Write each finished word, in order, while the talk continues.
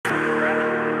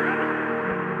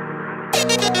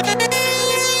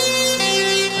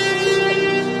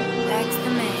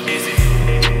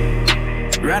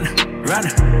run,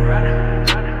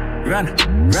 run, run,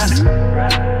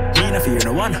 run. Me no fear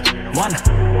no one.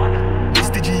 This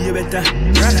the G, you better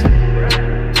run.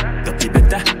 Ducky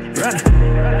better run,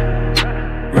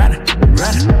 run,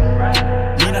 run.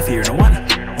 Me no fear no one.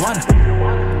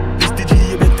 This the G,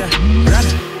 you better run.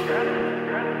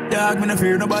 Dog, me no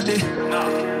fear nobody.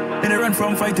 Me no run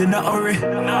from fight in no hurry. Me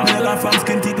no run from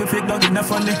skin teeth with fake dog in no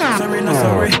funny. Sorry, no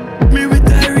sorry. Me with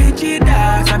the Richie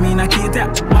dogs, I mean I can't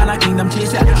tell. Man a kingdom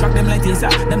chaser, shock them like this.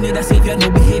 Them need a savior, no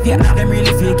behavior. Them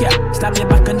really fake ya. Stab your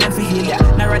back and then for heal ya.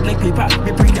 Now ride like paper,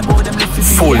 me bring them all them lift for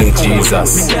fully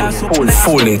Jesus,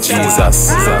 fully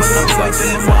Jesus. We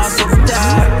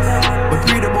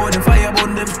pray the board and fire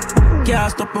on them.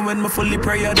 Can't stop me when me fully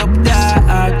prayed up,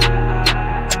 dog.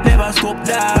 Never stop,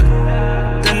 dog.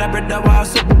 Tell a brother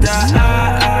what's up,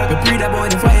 dog. We pray the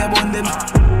board and fire on them.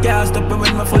 Can't stop me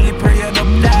when me fully prayed up,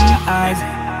 dog.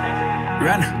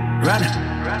 Run, run,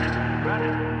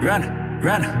 run,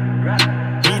 run.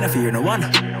 Me no fear no one.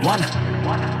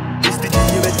 This the G,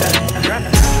 you better run.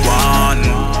 One,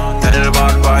 tell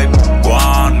bad vibe.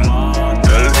 One,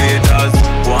 tell haters.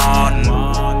 One,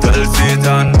 tell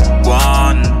Satan.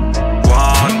 One,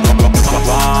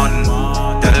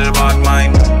 tell bad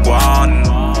mind. One,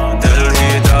 tell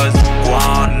haters.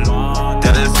 One,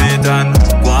 tell Satan.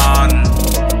 One.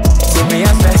 So me a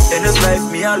say, in this life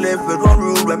me a live with one rule.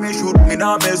 When me shoot, me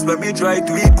not miss. When me try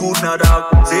to eat good, not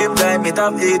dog. Same time, me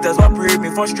have haters, what pray me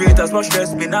frustrators, what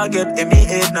stress me not get in me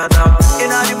head, not dog. In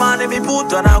the morning, me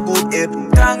put on a good hit.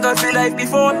 Thank God for life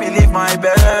before me leave my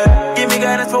bed. Give me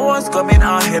guidance for what's coming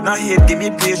ahead, not hate, give me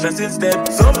patience instead.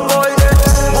 Some boy dead,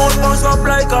 mouth bounce up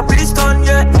like a piston,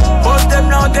 yeah. But them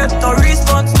not get no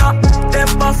response, nah.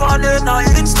 Them off on it, no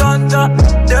instant,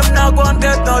 Them not gon'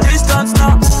 get no distance,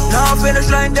 nah. Now finish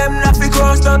line, them not be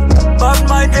crossed up. But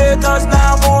my haters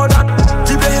now more than.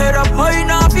 Keep your head up high,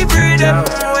 now be breathing.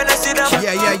 When I see them.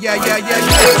 Yeah.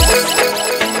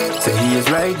 So he is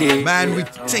right there. Man, we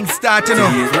things starting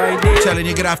up. Right there. Telling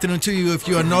you good afternoon to you if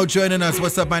you are now joining us.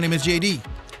 What's up? My name is JD.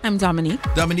 I'm Dominique.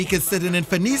 Dominique is sitting in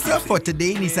for Nisa for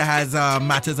today. Nisa has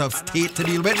matters of state to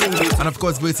deal with. And of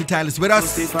course, Versatile is with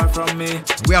us.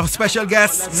 We have special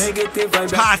guests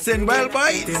passing. Well,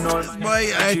 boy,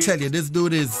 I tell you, this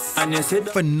dude is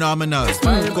phenomenal.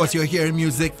 Of course, you're hearing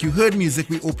music. You heard music.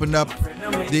 We opened up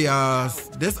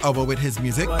this hour with his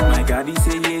music.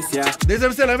 There's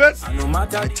some syllabus.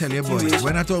 I tell you, boy,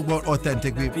 when I talk about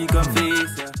authentic,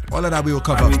 all of that we will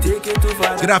cover.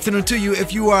 Good afternoon to you.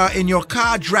 If you are in your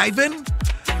car driving,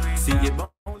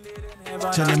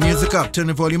 turn the music up, turn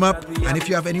the volume up. And if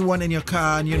you have anyone in your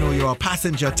car and you know you're a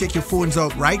passenger, take your phones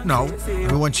out right now.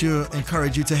 We want to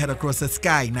encourage you to head across the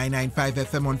sky, 995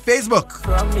 FM on Facebook.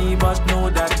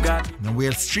 And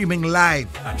we're streaming live,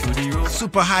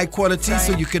 super high quality,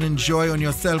 so you can enjoy on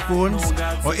your cell phones.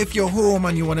 Or if you're home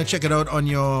and you want to check it out on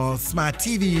your smart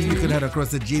TV, you can head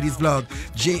across the JD's Vlog,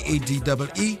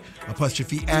 JADEE_S.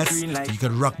 You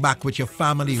can rock back with your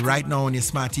family right now on your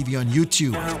smart TV on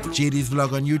YouTube. JD's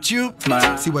Vlog on YouTube.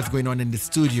 See what's going on in the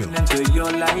studio.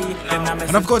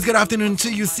 And of course, good afternoon to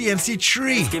you,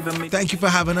 CNC3. Thank you for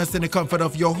having us in the comfort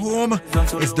of your home.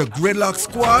 It's the Gridlock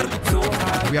Squad.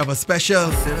 We have a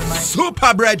special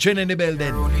super brethren in the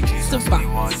building. Super.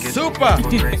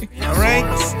 All right.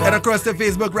 Head across the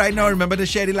Facebook right now. Remember to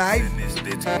share it live.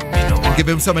 And give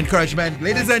him some encouragement.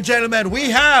 Ladies and gentlemen, we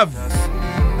have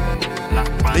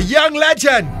the young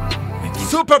legend,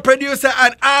 super producer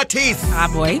and artist. Ah,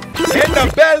 boy. In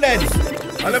the building.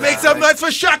 Wanna make some noise for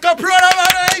SHAKA Pro.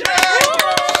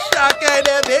 SHAKA in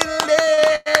the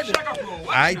building.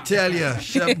 I tell you.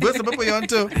 What's up for you on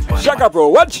too? SHAKA Pro,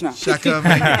 watch now. SHAKA,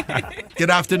 man. Good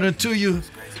afternoon to you.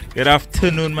 Good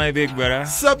afternoon, my big brother.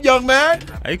 What's up, young man?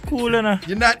 I cool, enough.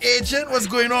 You're not aging? What's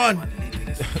going on?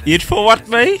 Age for what,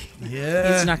 man?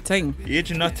 Yeah. It's nothing.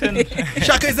 Age nothing.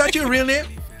 SHAKA, is that your real name?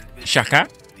 SHAKA?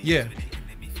 Yeah.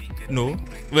 No.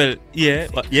 Well, yeah,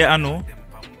 I know.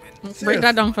 Break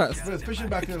that down first.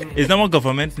 It's not my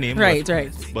government name. Right.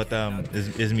 But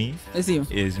it's me. It's you.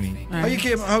 It's me. How you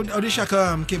came? How did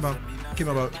SHAKA came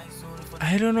about?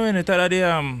 I don't know. In the third day,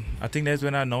 I think that's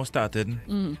when I now started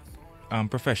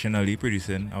professionally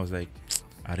producing. I was like,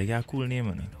 I got a cool name,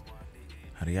 man.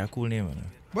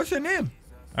 What's your name?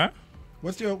 Huh?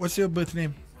 What's your birth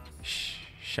name?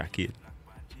 Shakil.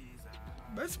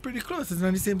 That's pretty close. It's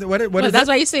not the same thing. That's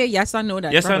why you say yes or no.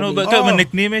 That yes, probably. I know, but my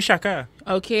nickname is Shaka.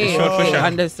 Okay. Short for Shaka.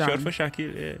 Understand. Short for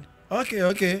Shakil, yeah.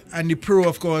 Okay. And the pro,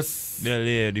 of course.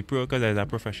 Yeah, the pro because I'm a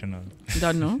professional.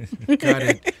 Don't know. Got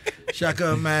it.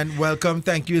 SHAKA, man, welcome.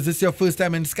 Thank you. Is this your first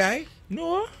time in Sky?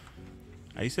 No.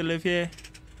 I used to live here.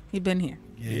 He been here.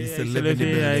 Yeah, you Yeah, still I live in the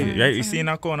here, building. right, you see in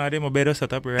a corner there, my bed was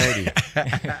set up already.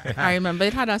 I remember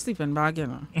it had a sleeping bag, you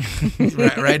know.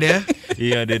 right there.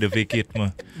 Yeah, I did a vacate,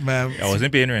 man. Ma'am, I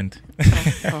wasn't paying rent.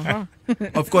 Uh-huh.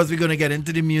 of course, we're gonna get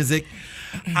into the music.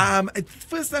 It's the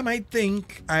first time I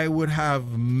think I would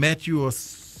have met you or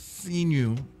seen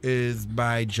you is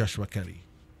by Joshua Kelly.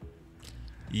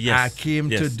 Yes. I came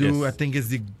to yes, do, yes. I think it's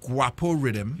the Guapo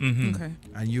Rhythm, Mhm. Okay.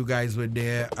 and you guys were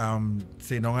there,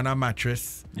 sitting on a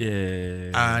mattress Yeah.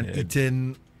 and yeah.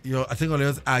 eating. I think all of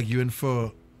us arguing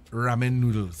for ramen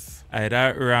noodles.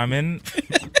 Either ramen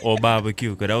or barbecue,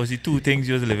 because that was the two things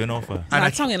you was living off of. And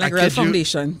That sounded like I real kid you-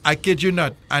 foundation. I kid you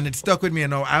not, and it stuck with me.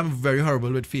 I'm very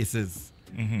horrible with faces.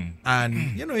 And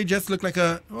he just looked like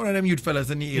one of them youth fellas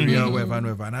in the area, wherever and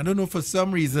wherever. And I don't know, for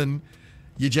some reason,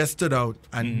 you just stood out.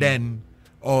 And then,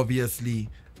 obviously,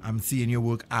 I'm seeing your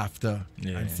work after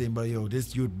and saying, but yo,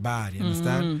 this youth bad, you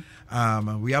understand?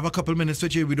 We have a couple minutes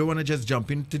with you. We don't want to just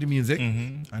jump into the music.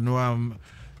 I know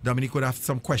Dominique would have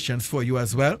some questions for you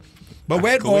as well. But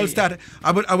where it all started,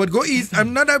 I would go east.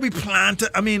 I'm not that we plan to,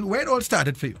 where it all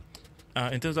started for you?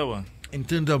 In terms of what? In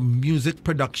terms of music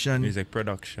production, Music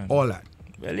production. all that.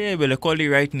 Well, yeah, well, I call the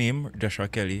right name, Joshua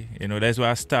Kelly. That's where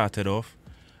I started off.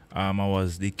 I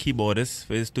was the keyboardist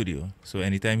for his studio. So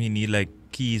anytime he need like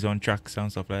keys on tracks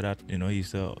and stuff like that, he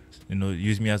used to,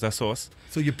 use me as a source.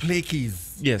 So you play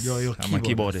keys? Yes, You're I'm a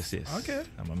keyboardist. Yes. Okay.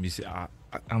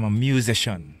 I'm a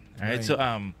musician. Right? So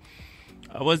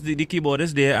I was the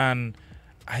keyboardist there, and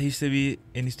I used to be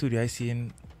in the studio. I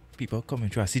seen people coming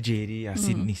through. I see JD, I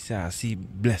see Nisa, I see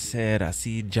Blessed, I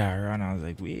see Jara, and I was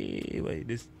like, wait,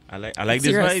 this. I like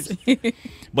this vibes.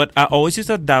 But I always used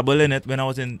to dabble in it when I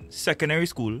was in secondary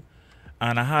school,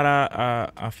 and I had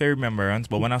a fair remembrance.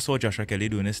 But when I saw Joshua Kelly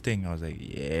doing his thing, I was like,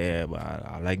 yeah, but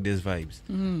I like this vibes.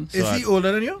 So Is he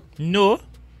older than you? No.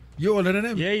 You're older than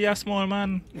him? Yeah, you're a small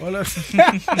man. I will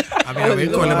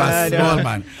call him a small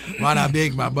man. Man, a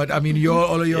big man. But all of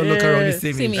you look around the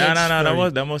same age. No,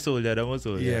 Sorry. that was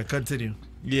older. Yeah, continue.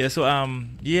 Yeah, so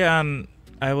and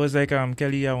I was like,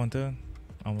 Kelly, I want to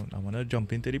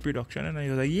jump into the production, and he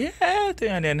was like, yeah,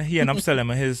 and then he ended up selling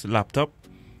me his laptop.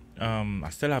 I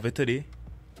still have it today.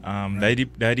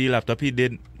 That the laptop he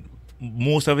did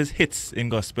most of his hits in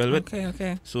gospel with.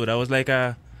 Okay. So that was like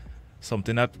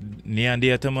something that near and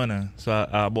dear to me. So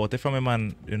I bought it from him,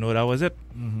 and that was it.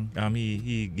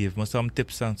 He gave me some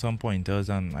tips and some pointers,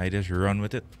 and I just run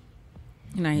with it.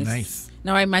 Nice.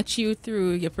 Now I met you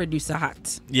through your producer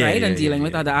hat, Yeah, right? yeah, And dealing yeah,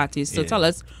 with yeah. other artists. So Yeah. tell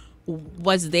us,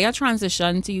 was there a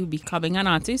transition to you becoming an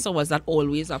artist, or was that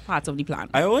always a part of the plan?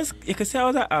 You could say I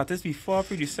was an artist before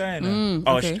producer.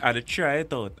 okay. I had to try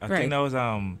it out. I Right. think that was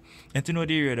and to know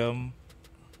the rhythm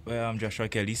where Joshua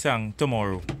Kelly sang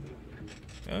Tomorrow.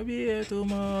 I'll be here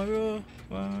tomorrow.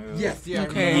 Yes, yeah.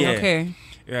 Okay. Yeah. Okay.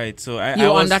 Right, so You I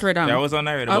were was on that rhythm? I was on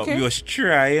that rhythm, Okay. but we was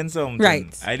trying something.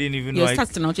 Right. I didn't even You know. was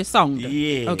testing out your sound.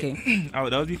 Yeah. Okay.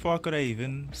 That was before I could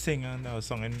even sing, and I was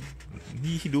singing.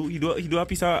 He do a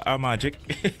piece of magic.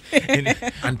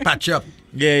 And patch up.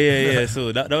 Yeah.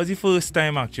 So that was the first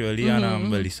time actually,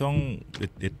 and well, the song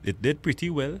it did pretty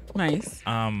well. Nice.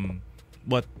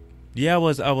 But yeah, I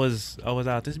was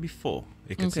artist before.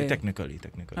 You can say Okay. technically.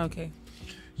 Okay.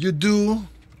 You do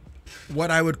what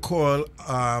I would call,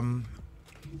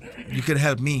 you could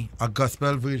help me, a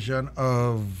gospel version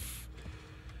of,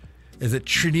 is it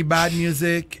Trinidad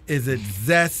music? Is it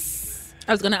Zest?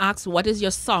 I was gonna ask, what is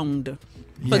your sound?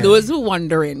 For Yeah. those who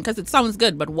wondering, because it sounds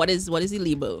good, but what is the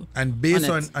label? And based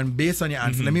On on your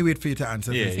answer, let me wait for you to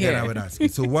answer Yeah, first, yeah. then I would ask you.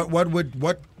 So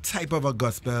what type of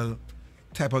gospel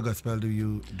do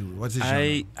you do? What's the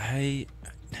genre?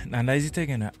 And that's the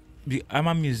thing, I'm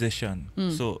a musician,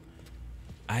 so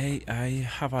I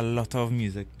have a lot of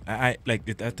music. I like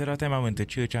it, at that time I went to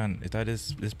church, and it had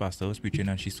this pastor was preaching,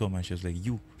 and she saw me, and she was like,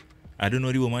 I don't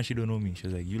know the woman, she don't know me. She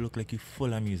was like, you look like you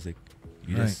full of music.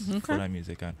 You Right. just full of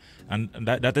music, and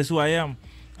that is who I am.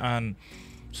 And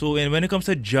so when it comes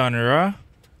to genre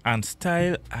and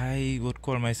style, I would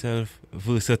call myself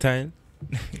versatile.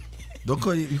 Don't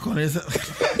call you call yourself.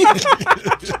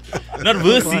 Not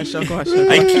versy.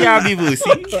 I can't be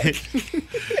versy.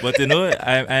 But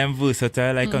I am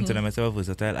versatile. I consider myself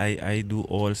versatile. I do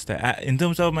all style. In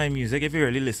terms of my music, if you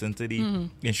really listen to the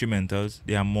instrumentals,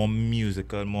 they are more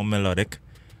musical, more melodic.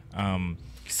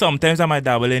 Sometimes I might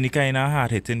dabble in any kind of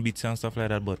hard-hitting beats and stuff like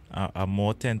that, but I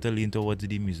more tend to lean towards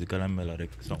the musical and melodic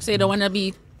songs. So you don't want to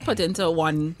be put into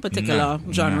one particular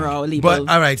Nah, genre or label. But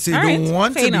all right, so you All don't right,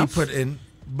 want fair to enough. be put in,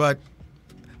 but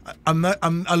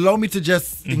allow me to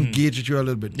just engage with you a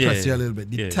little bit, Yeah, press you a little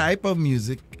bit. The yeah. type of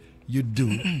music you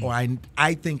do, or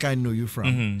I think I know you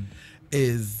from,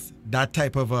 is that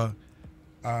type of a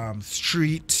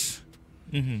street,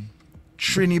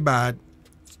 Trinidad.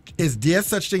 Is there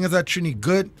such thing as a Trini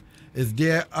good? Is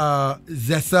there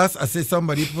Zessus? I say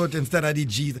somebody put instead of the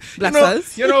Jesus.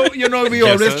 Blessers. You know, we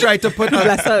always try to put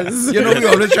Blessers. we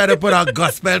always try to put a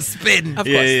gospel spin Of course.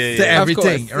 to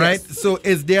everything, Of course, right? yes. So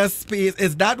is there space?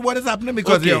 Is that what is happening?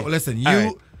 Because Okay. listen, you. All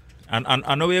right. And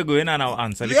I know where you're going, and I'll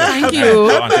answer the Yeah, question. thank you.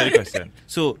 I'll answer the question.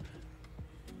 So,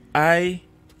 I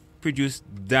produce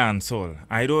dancehall.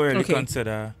 I don't really Okay.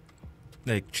 consider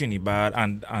like Trinidad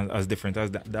and as different as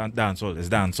dancehall. It's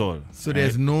dancehall. So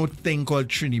there's no thing called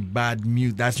Trinidad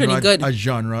music. That's Trini not good. a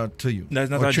genre to you. That's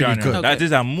not Or a Trini genre. good. Okay. That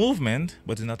is a movement,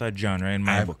 but it's not a genre in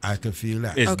my book. I can feel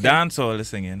that. It's Okay. dancehall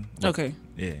singing. but Okay.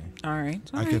 Yeah. All right.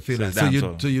 I can feel So that. it's So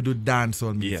you dancehall. do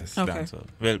dancehall music. Yes, Okay. dancehall.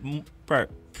 Well,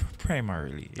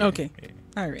 primarily. Yeah, Okay. yeah.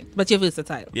 All right. But you're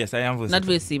versatile. Yes, I am versatile. Not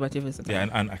versy, but you're versatile. Yeah,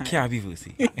 and I can't be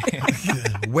versy.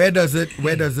 Where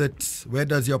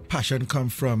does your passion come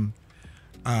from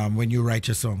when you write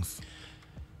your songs?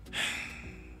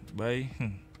 Boy,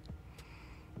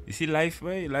 you see, life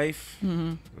was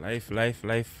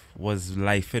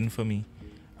lifing for me,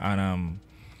 and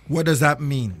What does that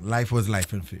mean? Life was life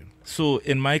for you. so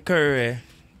in my career,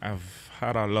 I've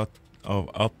had a lot of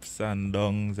ups and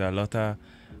downs, a lot of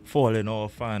falling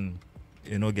off, and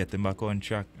getting back on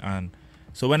track. And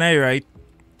so when I write,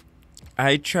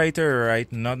 I try to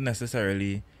write not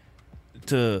necessarily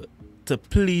to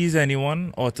please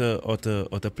anyone or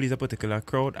to please a particular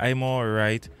crowd. I more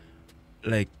write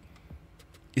like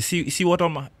you see what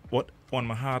on my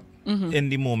heart in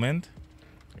the moment,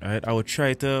 right? I would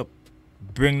try to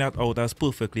bring that out as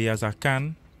perfectly as I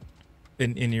can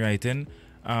in the writing.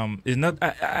 It's not.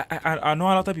 I know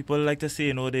a lot of people like to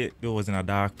say, they was in a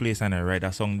dark place and I write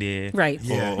a song there, Right.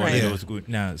 Yeah, or right. it was good.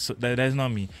 Nah, so that's not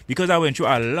me, because I went through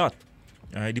a lot.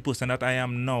 The person that I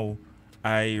am now,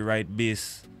 I write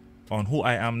based on who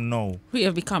I am now. Who you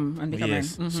have become and becoming.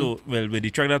 Yes. So, well, with the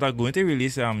track that I'm going to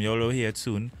release, you'll all hear it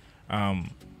soon.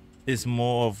 It's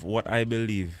more of what I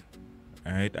believe.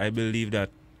 Alright, I believe that.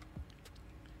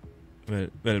 Well,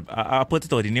 I put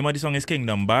it out. The name of the song is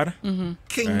Kingdom Bad.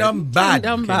 Kingdom Bad.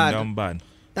 Kingdom Bad. Kingdom Bad.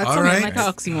 That's All something right. like an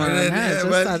oxymoron. Yeah, huh?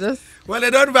 well, I just- Well,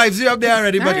 it don't vibes you up there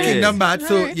already, but Alright. Kingdom Bad.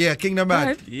 So Alright. yeah, Kingdom Bad.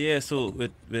 Alright. Yeah. So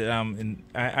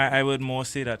I would more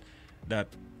say that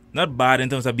not bad in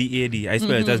terms of BAD. I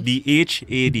spell it as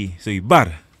BHAD. So you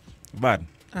bad. All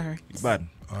right. Bad.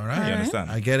 All right. You understand?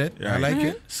 I get it. I Right. like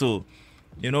it. So,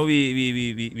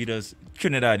 we just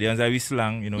Trinidadians, we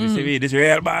slang, we say, hey, this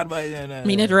real bad, boy.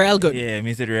 Mean it real good. Yeah, it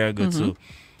means it real good. So,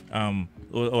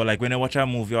 or like when I watch a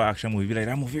movie or action movie, like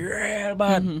that movie real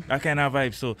bad. That kind of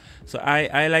vibe. So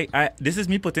I this is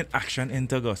me putting action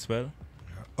into gospel,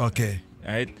 Okay.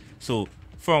 right? So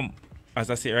as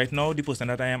I say right now, the person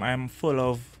that I am full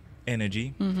of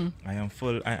energy. I am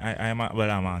full. I'm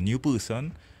a new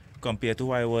person compared to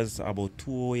who I was about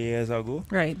 2 years ago.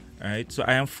 Right. Right, so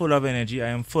I am full of energy. I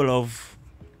am full of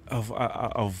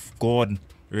God,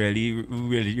 really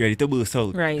ready to burst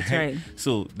out. Right, right.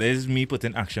 So there's me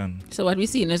putting action. So what we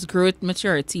see is growth,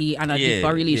 maturity, and a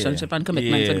deeper relationship and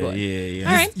commitment with God. Yeah.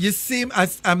 All right. You seem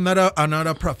as I'm not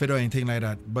a prophet or anything like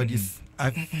that, but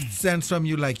I sense from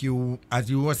you like you, as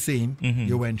you were saying,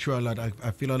 you went through a lot. I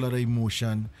feel a lot of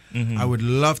emotion. I would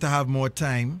love to have more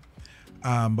time,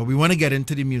 but we want to get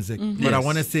into the music. But I Yes.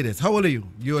 want to say this: how old are you?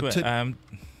 You're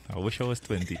I wish I was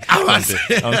 20. I was-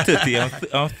 I'm 30.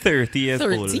 I'm 30 years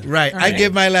 30. old. right. I Right.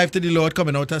 gave my life to the Lord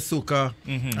coming out of SHAKA,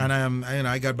 and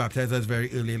I got baptized as very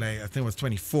early. Like I think it was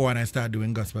 24, and I started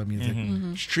doing gospel music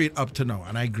straight up to now.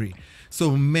 And I agree.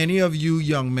 So many of you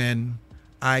young men,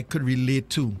 I could relate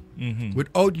to.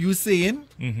 Without you saying,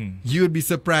 you would be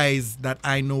surprised that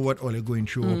I know what all you're going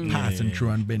through, or passing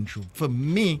through, and been through. For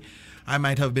me, I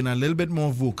might have been a little bit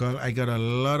more vocal. I got a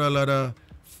lot of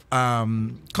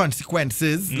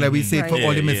consequences, like we say, Right. for all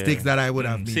the Yeah, mistakes yeah. that I would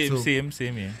have made.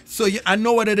 Same, yeah. So I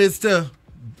know what it is to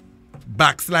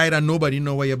backslide, and nobody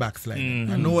know where you're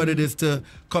backsliding. I know what it is to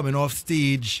coming off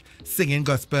stage, singing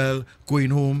gospel,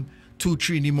 going home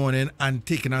 2-3 in the morning and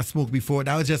taking a smoke before.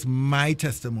 That was just my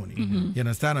testimony. You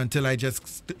understand? Until I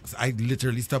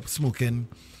literally stopped smoking.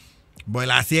 Boy,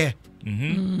 last year.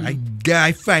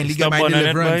 I finally get Stop my on it,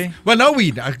 deliverance. boy. Well, no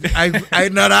weed. I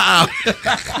not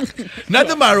not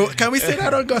the marijuana. Can we say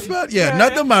that on gospel? Yeah,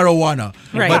 not the marijuana.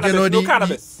 Right. But you know No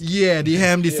cannabis. the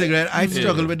hemp, the cigarette. I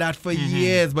struggled with that for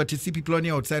years. But you see people on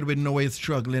the outside with know where you're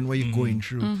struggling, what you're going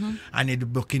through, and they're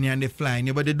booking you and they're flying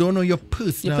you, but they don't know your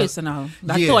personal. Your personal.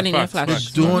 That Yeah, thorn in your facts,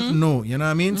 flesh. They don't know, you know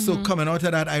what I mean? So coming out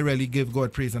of that, I really give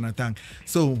God praise and I thank.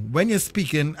 So when you're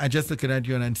speaking, I just looking at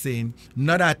you and I'm saying,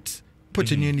 not that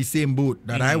putting you in the same boat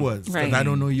that I was, because Right. I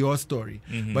don't know your story.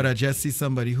 But I just see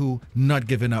somebody who not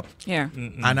giving up. Yeah.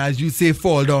 And as you say,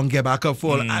 fall down, get back up,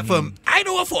 fall. I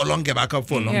know what fall down, get back up,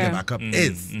 fall down, Yeah. get back up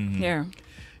is. Yeah.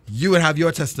 You would have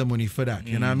your testimony for that.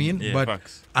 You know what I mean? Yeah, but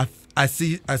facts. I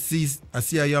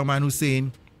see a young man who's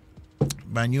saying,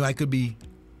 "I knew I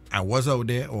was out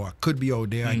there, or I could be out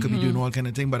there. I could be doing all kind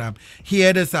of thing, but I'm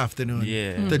here this afternoon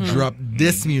to drop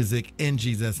this music in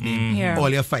Jesus' name. Yeah. All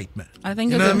your fight, man." I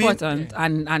think You it's know what I mean?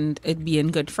 important, and it being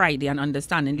Good Friday and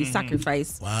understanding the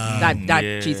sacrifice that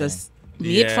Yeah. Jesus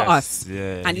made for us,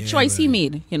 Yeah. and the choice he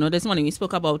made. You know, this morning we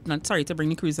spoke about, not sorry to bring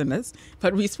the cruise in this,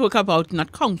 but we spoke about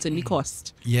not counting the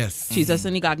cost. Yes. Jesus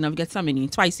in the Garden of Gethsemane,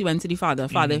 twice he went to the Father.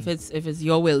 Father, if it's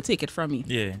your will, take it from me.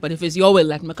 Yeah. But if it's your will,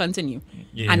 let me continue.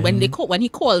 Yeah. And when he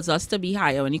calls us to be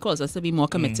higher, when he calls us to be more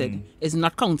committed, is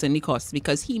not counting the cost,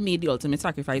 because he made the ultimate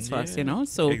sacrifice for us. You know,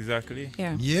 so Exactly.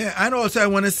 yeah. Yeah, and also I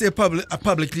want to say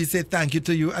publicly say thank you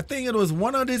to you. I think it was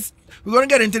one of these. We're gonna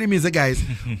get into the music, guys.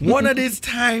 One of these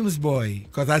times, boy,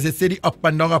 because as I said, the up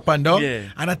and down, Yeah.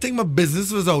 and I think my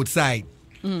business was outside.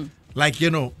 Like, you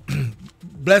know,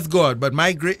 bless God, but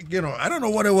my great, you know, I don't know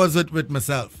what it was with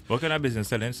myself. What kind of business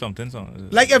selling something?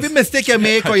 Like every mistake you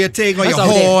make or you take or you That's out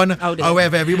there, horn, out there.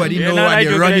 however everybody Yeah, know no, and I you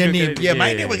joke, run I your joke, name. Yeah,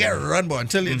 my yeah. name will get run, boy,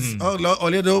 until it's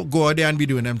all you do, go out there and be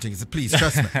doing them things. Please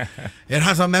trust me. It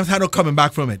has sometimes had no coming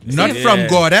back from it. Not Yeah. from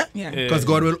God, Yeah. because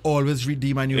God will always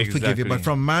redeem and you will forgive you. Exactly. But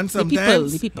from man The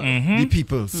sometimes people. the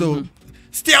people. So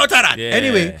stay out of that. Yeah.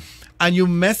 Anyway, and you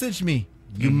message me.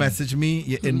 You message me,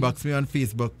 you inbox me on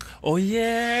Facebook. Oh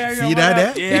yeah. I See remember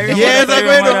that, eh? Yeah, I remember Yes, that, I I'm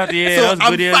remember going that. to. Yeah, So that was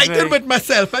I'm good, yeah, fighting sorry. with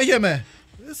myself. I hear me.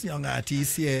 This young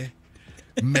artist here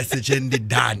messaging the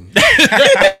Dan.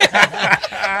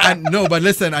 And no, but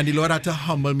listen, and the Lord had to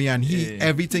humble me, and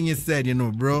everything he said, you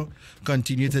know, bro,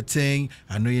 continue to sing.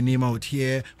 I know your name out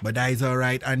here, but that is all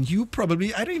right. And you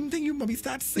probably, I don't even think you maybe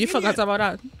start singing. You forgot yet. about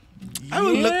that. I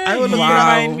will look. I will you look.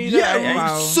 remind me Yeah, that.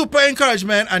 Wow. super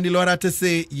encouragement, and the Lord had to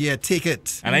say, "Yeah, take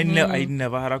it." And I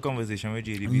never had a conversation with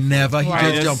JD before. Never. He Wow.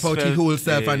 just I jump out his felt- whole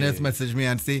self and yeah. just message me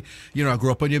and say, you know, I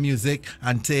grew up on your music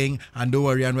and thing, and don't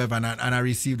worry and whatever. And I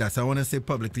received that. So I want to say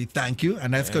publicly thank you.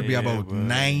 And that could be Yeah, about bro.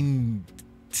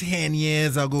 9-10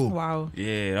 years ago. Wow.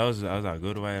 Yeah, that was a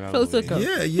good while. Full ago. circle.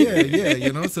 Yeah,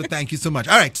 you know, so thank you so much.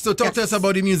 All right, so talk to us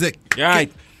about the music. Yeah,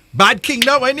 right. Bad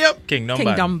Kingdom, when you? Kingdom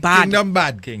Kingdom Bad. bad. Kingdom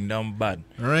Bad. Kingdom Bad.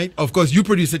 All right. Of course, you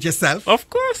produce it yourself. Of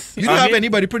course. You don't I have mean,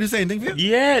 anybody produce anything for you?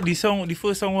 Yeah, the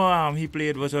first song he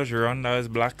played was Run. That was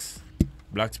Blacks.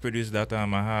 Blacks produced that. I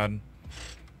had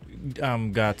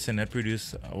Gats and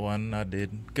produced one. I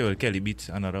did. Kelly Beats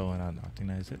another one. I think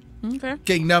that's it. Okay.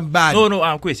 Kingdom Bad. No,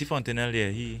 Kwesi Fontenelle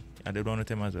there. I did one with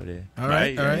him as well there. All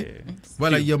right, all right. Yeah.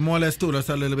 Well, you more or less told us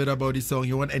a little bit about the song.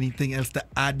 You want anything else to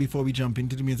add before we jump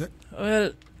into the music?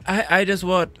 Well, I just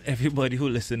want everybody who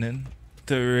listening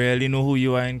to really know who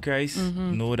you are in Christ.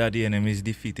 Know that the enemy is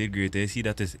defeated. Greater is he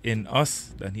that is in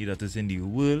us than he that is in the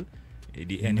world.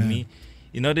 The enemy,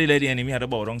 you know, they let the enemy had to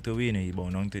bow down to win. He bow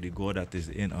down to the God that is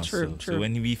in us. True, So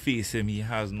when we face him, he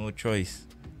has no choice.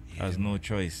 Has no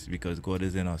choice because God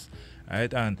is in us.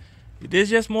 Right? And it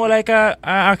is just more like a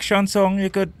action song.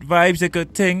 You could vibes, you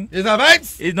could think. Is that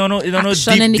vibes? It's no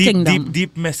Action in the kingdom.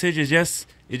 deep message. It just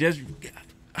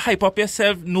hype up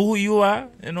yourself, know who you are,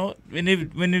 you know, when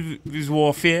it is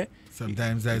warfare.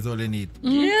 Sometimes that's all you need.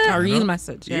 Yeah. A real know?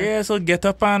 message. Yeah, so get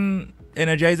up and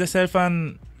energize yourself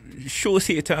and show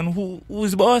Satan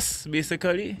who's boss,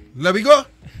 basically. Let we go.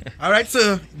 All right,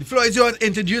 so the floor is yours.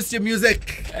 Introduce your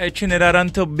music. Trinidad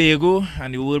and Tobago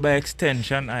and the world by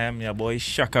extension. I am your boy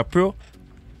SHAKA Pro.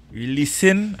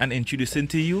 Releasing and introducing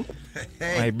to you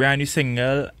my brand new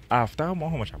single after how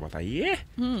much about a year?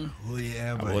 Oh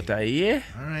yeah, boy. About a year.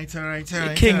 All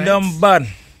right. Kingdom Band.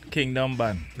 Kingdom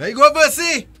Band. There you go,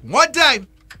 Percy. One time.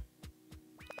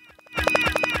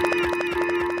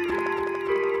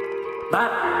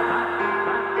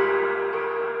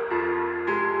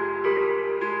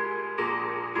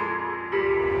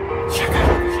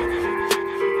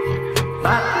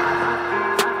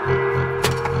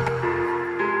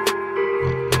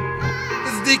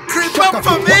 It's the creep up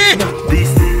for me.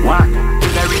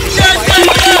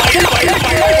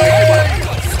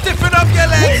 Stiffen up your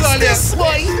legs,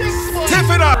 all you.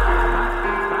 Stiffen up.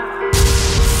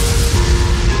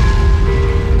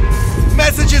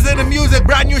 Messages in the music,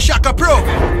 brand new SHAKA Pro.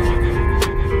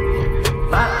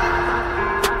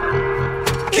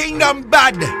 Kingdom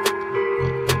Bad.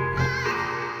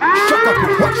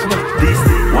 This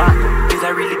one is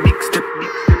a really big step.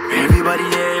 Everybody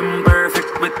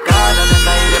imperfect with God on the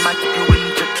side. Them a keep you in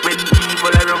check when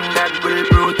evil around that will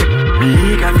protect.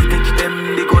 Me can teach them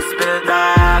the gospel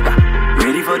dagger.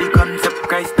 Ready for the concept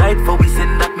Christ died for we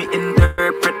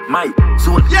my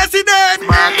soul. Yes, he did.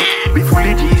 We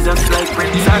fully Jesus like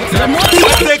Prince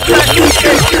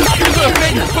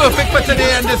Perfect for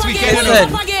today and this weekend. Listen,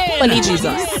 fully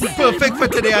Jesus. Perfect for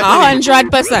today and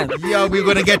 100%. Yeah, we're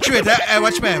gonna get through it.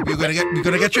 Watch, man. We're gonna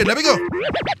get through it. Let me go.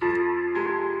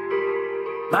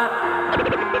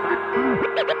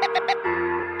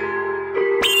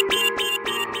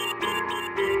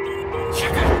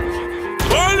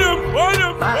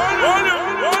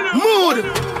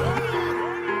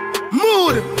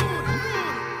 Mood.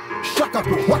 Shaka,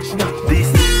 watch now. This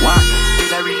one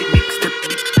is a really big step.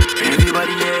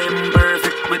 Everybody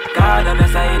imperfect with God on the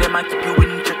side. Them I keep you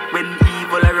in check. When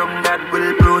evil around, God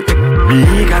will protect. Me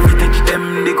have to teach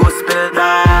them the gospel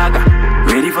dog.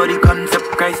 Ready for the concept.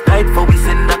 Christ died for we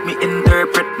sin that me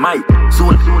interpret my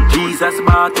soul. Jesus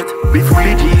bought it. We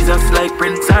fully Jesus like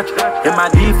Prince Hatch. Them I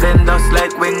defend us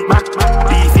like wing back.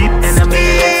 Defeat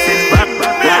enemy like sin back.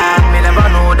 Yeah, me never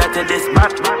know that it is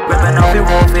bad. Weapon of the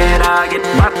warfare I get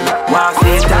mad. Wow,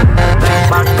 Satan, like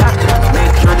back that.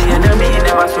 Make sure the enemy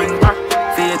never swing back.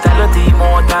 Fatality,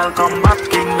 mortal combat.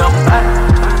 Kingdom back.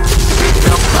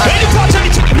 Kingdom back.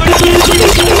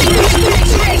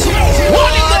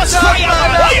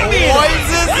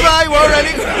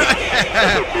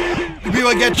 We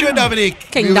will get you, Dominic.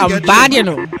 Kingdom bad, you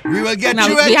know. We will get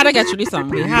you. We had to get you this song.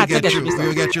 We had to get you this We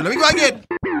will song. get you. Let me go again.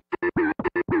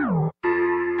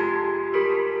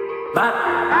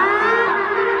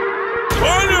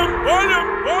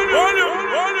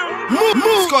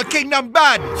 It's called Kingdom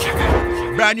Bad.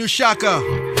 Brand new Shaka.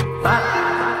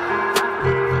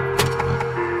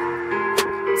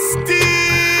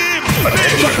 Steam.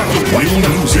 New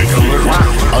music alert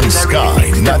on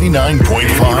Sky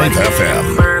 99.5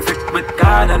 FM. Perfect with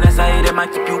God on the side. Them I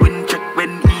keep you in check.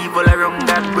 When evil around,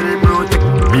 God will protect.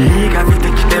 Me have to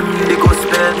teach them the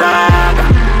gospel dog.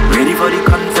 Ready for the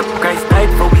concept. Christ died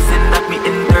for we sin that me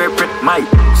interpret my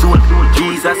soul.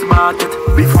 Jesus bought it.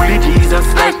 We fully Jesus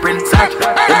like Prince Hatch.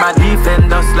 Them a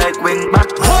defend us like wing back.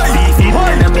 Defeat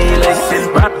enemy like sin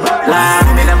back. Like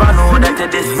me never know that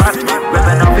it is bad.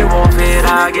 Weapon of the warfare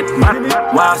I get mad.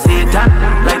 Wow, Satan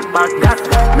like Baghdad.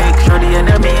 Make sure the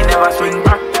enemy never swing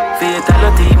back.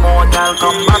 Fatality, mortal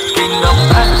combat. Kingdom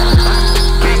back.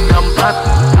 Kingdom back.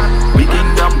 We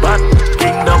kingdom back.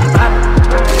 Kingdom back.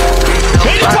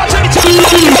 Kingdom back.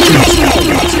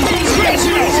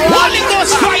 Holy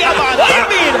Ghost fire, man. What you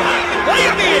mean? What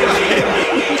you mean?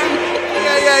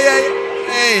 Yeah.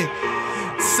 Hey.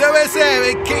 So we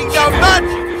say Kingdom Bad.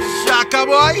 Shaka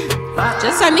boy.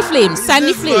 Just send the flames. Send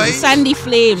the flames. Send the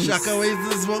flames. Shaka, what is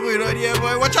this? What going on here,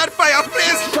 boy? Watch out,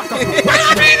 fireplace.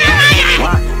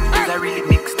 What is a really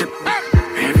big step?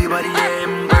 Everybody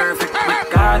imperfect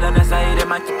with God on the side.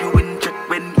 Them I keep you in check.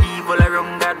 When evil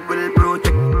around, God will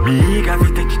protect. Me have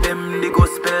to teach them the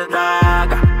gospel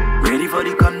dog. Ready for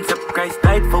the concept. Christ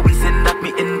died for we sin that me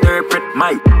interpret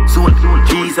my soul.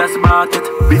 Jesus bought it.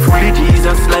 We fully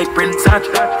Jesus like Prince Hatch.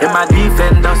 Them a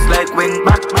defend us like wing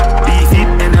back. Defeat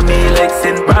enemy like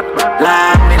sin back.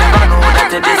 Like me never know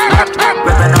that it is bad.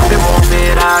 Weapon of the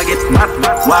warfare I get mad.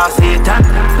 Wow, Satan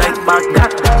like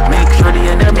Baghdad. Make sure the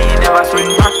enemy never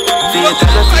swing back.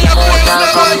 Fatality,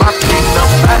 mortal combat.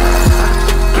 Kingdom back.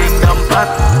 Kingdom back.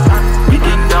 We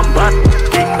kingdom back.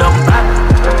 Kingdom back.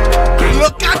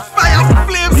 Look at fire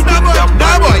flames now,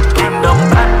 boy. Kingdom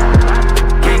back.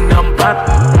 Kingdom back.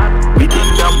 We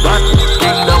kingdom back.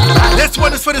 Kingdom back. This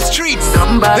one is for the streets.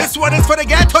 This one is for the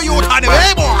ghetto youth on the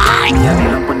way, boy. Me a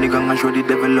kneel up on the gang and show the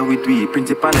devil how we do it.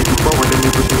 Principality power, then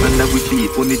we put seven that we beat.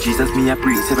 Only Jesus me a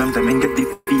pray. 7 times and get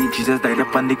defeat. Jesus died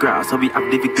up on the cross, so we have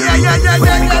the victory.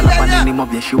 When we call up on the name of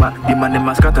Yeshua, the man them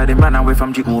a scatter, them ran away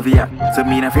from Jehovah. So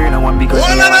me not fear no one because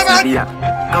he was Savior.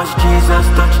 Cause Jesus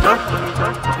touched up.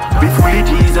 We fully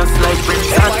Jesus like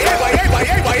Prince Hatch.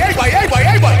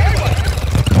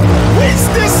 What's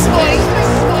this one?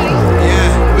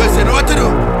 Yeah, listen, you know what to do.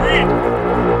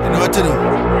 You know what to do.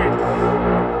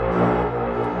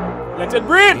 Let it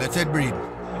breathe. Let it breathe.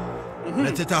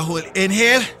 Let it a whole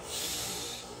inhale.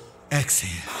 Exhale.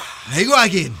 There you go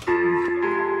again.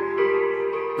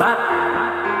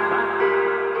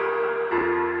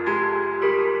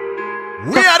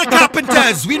 We are the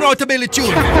carpenters. We know how to build a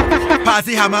tune. Pass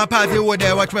the hammer, pass the wood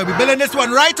there. Watch me. We're building this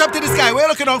one right up to the sky. We're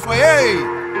looking out for you. Hey.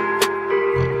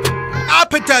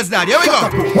 Carpenters, that. Here we go.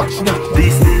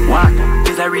 This one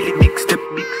is a really big step.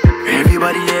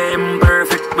 Everybody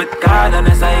imperfect with God on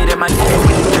the side. Them and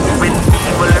when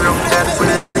people around that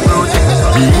will protect.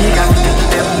 Me can teach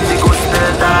them the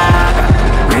gospel dog.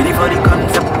 Ready for the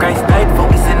concept. Christ died for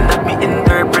we sin that me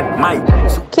interpret my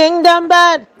Kingdom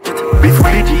bad. We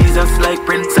fully Jesus like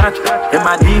Prince Hatch. Them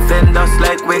a defend us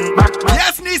like wing back.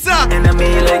 Yes, Nisa.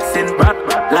 Enemy like sin brat.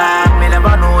 Like me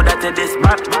never know that it is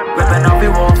bad. Weapon of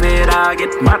the warfare, I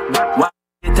get mad. What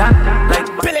it like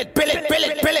Pill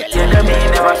it. enemy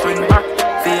never swing back.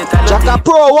 Shaka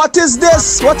Pro, what is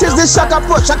this? What is this Shaka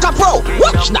Pro? Shaka Pro,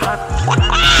 watch now.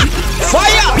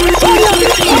 Fire!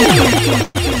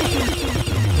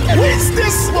 Who is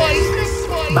this boy?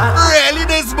 Really,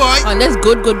 this boy? On this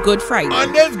good Friday.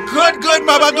 On this good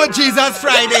Mama Good Jesus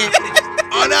Friday.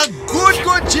 On a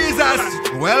good Jesus.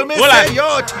 Well, me Hold say on. yo.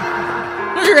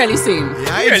 What you really saying?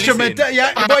 Yeah, instrumental.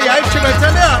 Yeah, boy, yeah,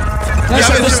 instrumental. Yeah. Let's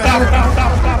Yeah, just instrumental.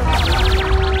 stop.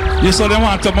 You saw them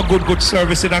want to have a good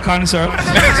service in a concert.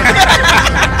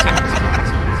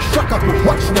 Shaka Pro,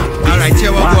 watch now. All right,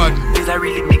 here we go. Is I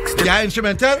really mixed it. Yeah,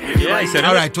 instrumental. Yeah, I said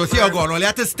All it. right, so here we go. Only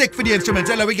have to stick for the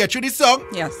instrumental and we get through this song.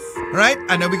 Yes. Right?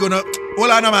 And then we're gonna hold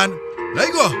on, man. There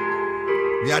you go.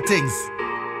 We are things.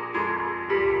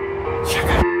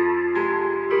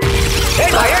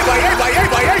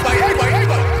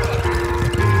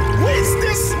 Who is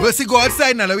this? We'll see, go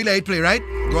outside now. We let it play, right?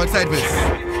 Go outside with.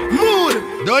 Mood.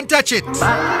 Don't touch it.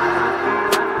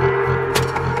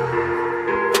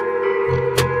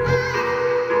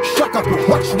 Shaka Pro,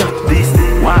 watch now. This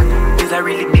what is I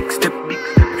really mixed up.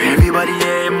 Everybody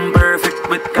imperfect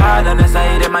with God on the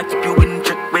side. Them I keep you in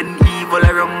check when evil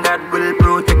around. God will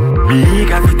protect. Me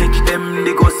got to teach them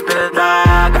the gospel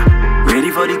dog.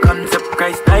 Ready for the concept.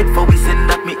 Christ died for we sin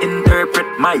that me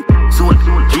interpret my soul.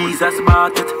 Jesus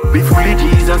bought it. We fully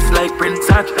Jesus like Prince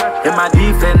Hatch. Them a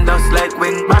defend us like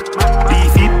wing back.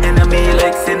 Defeat enemy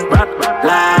like sin brat.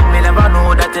 Like me never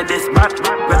know that it is bad.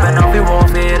 Weapon of the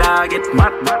warfare I get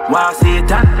mad. Wow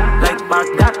Satan like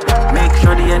Baghdad. Make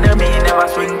sure the enemy never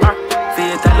swing back.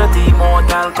 Fatality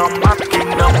mortal combat.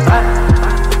 Kingdom back.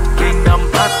 Kingdom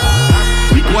back.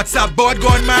 What's up, board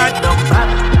gone mad? Kingdom back.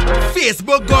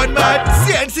 Facebook gone mad.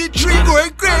 CNC3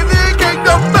 going crazy.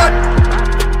 Kingdom bad.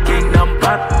 Kingdom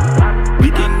back.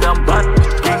 We kingdom back.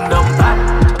 Kingdom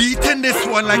back. Beating this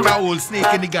one like an old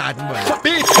snake in the garden, boy.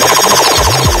 Beat.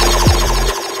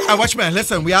 Watch man,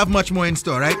 listen, we have much more in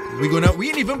store, right? We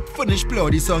ain't even finished play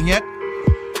this song yet.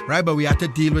 Right, but we have to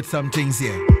deal with some things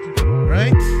here.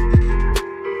 Right?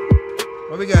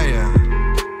 What we got here?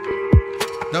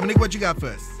 Dominic, what you got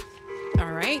first?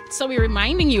 All right. So we're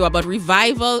reminding you about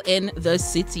revival in the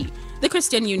city. The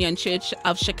Christian Union Church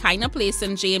of Shekinah Place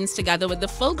in James, together with the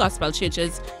full gospel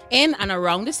churches in and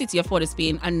around the city of Port of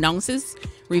Spain, announces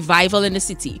revival in the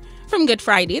city from Good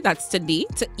Friday, that's today,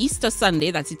 to Easter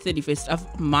Sunday, that's the 31st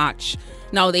of March.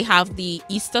 Now they have the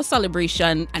Easter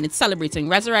celebration, and it's celebrating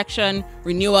resurrection,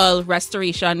 renewal,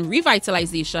 restoration,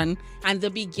 revitalization, and the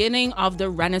beginning of the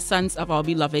renaissance of our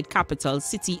beloved capital,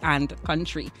 city, and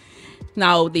country.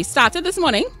 Now, they started this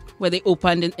morning where they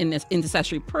opened in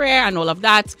intercessory prayer and all of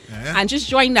that. Yeah. And just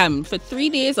join them for 3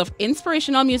 days of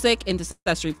inspirational music,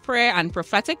 intercessory prayer, and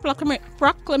prophetic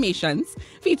proclamations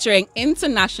featuring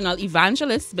international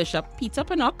evangelist Bishop Peter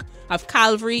Pinnock of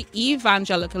Calvary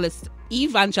Evangelicalist.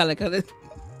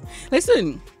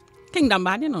 Listen, Kingdom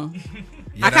bad, you know.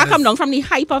 Yeah, I can't come down from the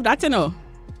hype of that, you know.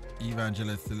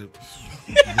 Evangelist.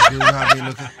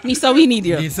 Nisa, we need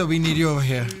you. Lisa, we need you over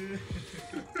here.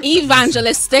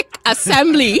 Evangelistic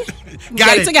Assembly Got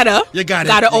get it. together, You got it.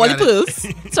 gather You all got the pearls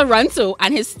to run to,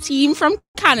 and his team from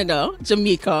Canada,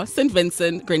 Jamaica, St.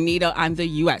 Vincent, Grenada, and the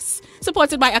US,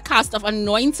 supported by a cast of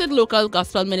anointed local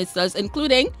gospel ministers,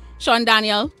 including Sean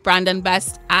Daniel, Brandon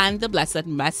Best, and the Blessed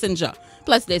Messenger.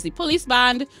 Plus, there's the police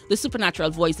band, the Supernatural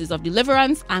Voices of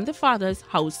Deliverance, and the Father's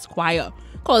House Choir.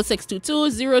 Call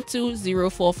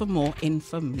 622-0204 for more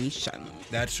information.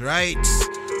 That's right.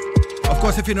 Of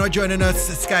course, if you're not joining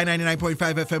us, Sky 99.5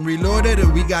 FM Reloaded,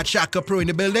 we got Shaka Pro in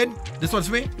the building. This one's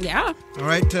me. Yeah. All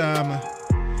right.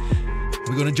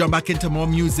 We're going to jump back into more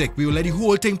music. We will let the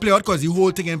whole thing play out because the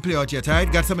whole thing ain't play out yet, all right?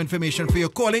 Got some information for you.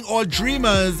 Calling all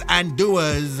dreamers and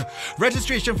doers.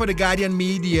 Registration for the Guardian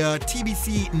Media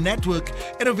TBC Network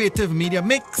Innovative Media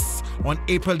Mix on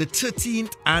April the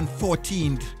 13th and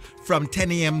 14th. From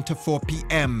 10 a.m. to 4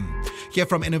 p.m. Here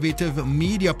from Innovative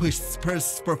Media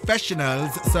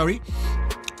Professionals,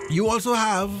 you also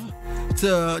have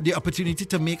the opportunity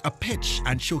to make a pitch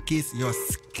and showcase your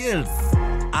skills.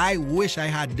 I wish I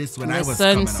had this when I was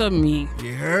coming Listen to up. me.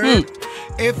 You heard?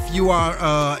 If you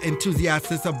are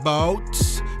enthusiastic about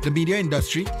the media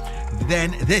industry,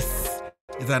 then this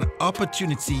is an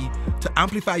opportunity to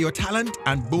amplify your talent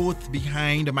and both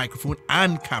behind the microphone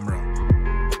and camera.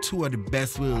 Two of the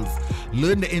best worlds.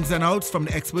 Learn the ins and outs from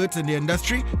the experts in the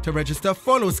industry. To register,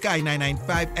 follow Sky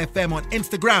 995 FM on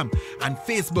Instagram and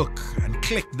Facebook and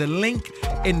click the link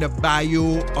in the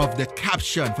bio of the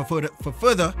caption. For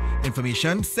further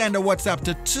information, send a WhatsApp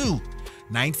to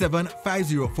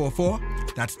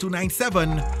 297-5044. That's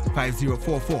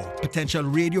 297-5044. Potential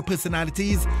radio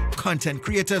personalities, content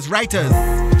creators, writers,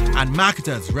 and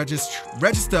marketers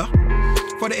register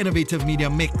for the Innovative Media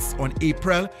Mix on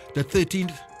April the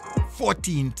 13th,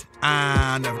 14th,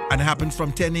 and it happens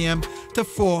from 10 a.m. to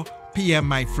 4 p.m.,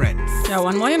 my friends. Yeah,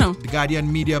 one more, you know. The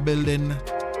Guardian Media Building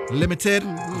Limited.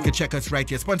 You can check us right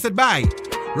here. Sponsored by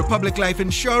Republic Life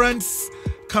Insurance,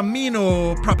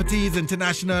 Camino Properties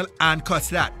International, and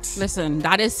Costat. Listen,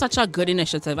 that is such a good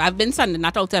initiative. I've been sending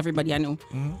that out to everybody I know.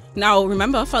 Now,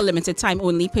 remember, for a limited time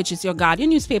only, purchase your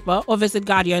Guardian newspaper or visit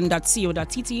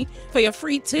guardian.co.tt for your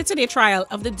free 30-day trial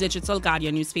of the digital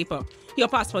Guardian newspaper. Your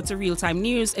passport to real-time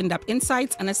news, in-depth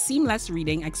insights, and a seamless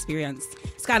reading experience.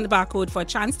 Scan the barcode for a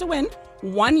chance to win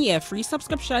 1 year free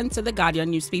subscription to the Guardian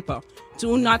newspaper.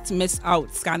 Do not miss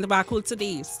out. Scan the barcode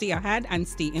today. Stay ahead and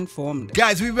stay informed.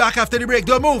 Guys, we'll be back after the break.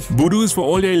 Don't move. Voodoo's for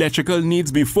all your electrical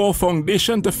needs before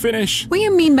foundation to finish. What do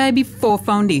you mean by before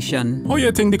foundation? How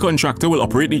you think the contractor will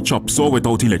operate the chop saw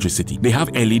without electricity? They have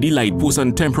LED light posts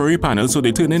and temporary panels so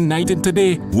they turn in night and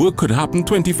day. Work could happen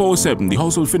 24/7. The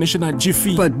house will finish in a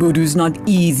jiffy. But Voodoo's not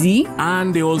easy.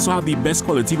 And they also have the best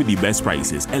quality with the best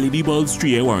prices. LED bulbs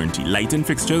 3-year warranty. Lighting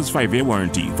fixtures 5-year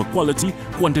warranty. For quality,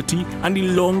 quantity, and the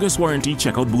longest warranty,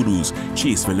 check out Voodoo's,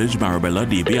 Chase Village, Marabella,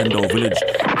 DB, and Dow Village.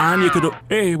 And you could...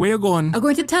 Hey, where you going? I'm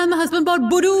going to tell my husband about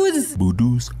Voodoo's.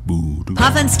 Voodoo's.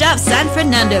 Puff and Stuff San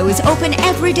Fernando is open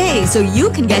every day, so you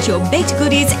can get your baked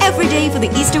goodies every day for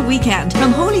the Easter weekend.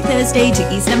 From Holy Thursday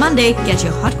to Easter Monday, get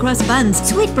your hot cross buns,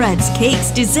 sweetbreads,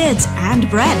 cakes, desserts, and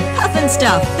bread. Puff and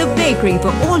Stuff, the bakery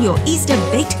for all your Easter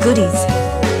baked goodies.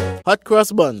 Hot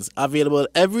cross buns available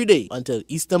every day until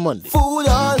Easter Monday. Food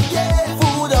all, yeah,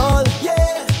 food all,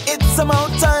 yeah. It's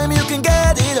about time you can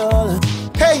get it all.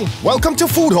 Hey, welcome to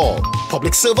Food Hall.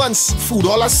 Public servants, Food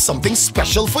Hall has something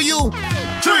special for you.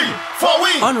 3 for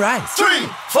we On rice. 3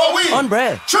 for we On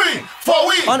bread. 3 for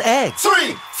we On eggs.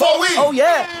 3 for we. Oh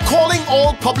yeah. Calling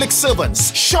all public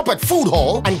servants. Shop at Food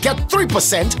Hall and get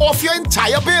 3% off your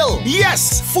entire bill.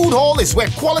 Yes, Food Hall is where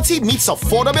quality meets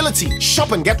affordability.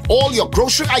 Shop and get all your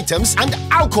grocery items and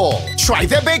alcohol. Try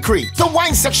their bakery, the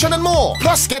wine section, and more.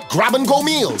 Plus, get grab-and-go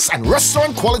meals and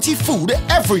restaurant quality food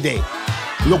every day.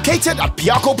 Located at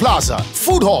Piaco Plaza,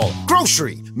 Food Hall,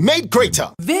 grocery, made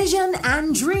greater. Vision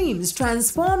and Dreams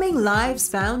Transforming Lives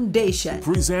Foundation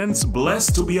presents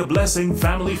Blessed to be a Blessing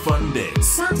Family Fun Day.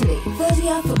 Saturday,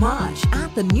 30th March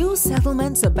at the New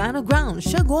Settlement Savannah Ground,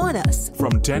 Chaguanas.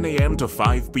 From 10 a.m. to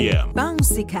 5 p.m.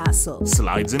 Bouncy Castle.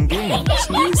 Slides and games.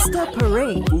 Easter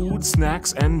Parade. Food,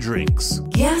 snacks, and drinks.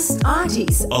 Guest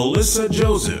artists. Alyssa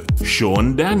Joseph,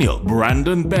 Sean Daniel,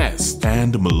 Brandon Best,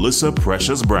 and Melissa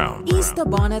Precious Brown. Easter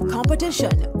Bonnet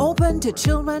Competition, open to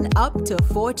children up to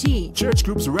 14. Church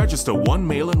groups register 1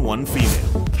 male and 1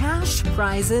 female. Cash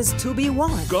prizes to be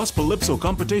won. Gospelypso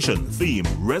competition, theme,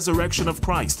 Resurrection of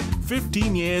Christ,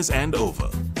 15 years and over.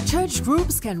 Church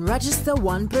groups can register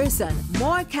 1 person.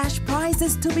 More cash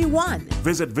prizes to be won.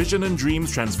 Visit Vision and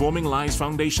Dreams Transforming Lives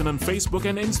Foundation on Facebook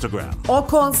and Instagram. Or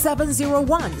call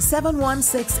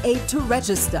 701-7168 to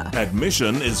register.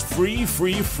 Admission is free.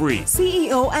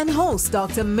 CEO and host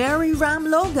Dr. Mary Ram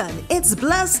Logan. It's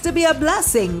blessed to be a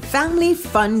blessing. Family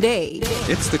Fun Day.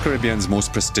 It's the Caribbean's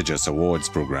most prestigious awards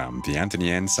program, the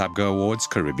Anthony N. Sabga Awards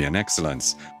Caribbean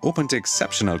Excellence, open to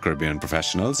exceptional Caribbean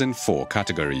professionals in 4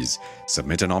 categories.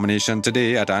 Submit a nomination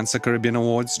today at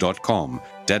answercaribbeanawards.com.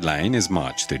 Deadline is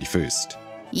March 31st.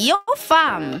 Yo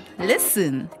fam,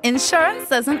 listen, insurance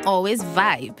doesn't always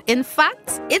vibe. In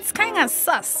fact, it's kinda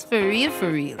sus, for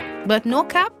real. But no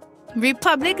cap,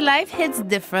 Republic Life hits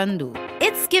different though.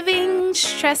 It's giving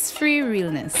stress-free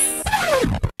realness.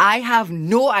 I have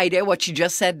no idea what she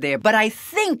just said there, but I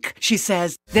think she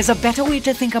says there's a better way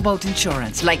to think about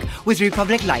insurance, like with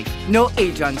Republic Life. No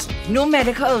agents, no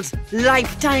medicals,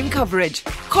 lifetime coverage.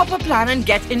 Copper plan and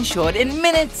get insured in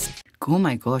minutes. Oh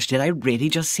my gosh, did I really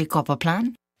just say copper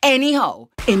plan? Anyhow,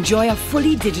 enjoy a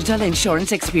fully digital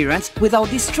insurance experience without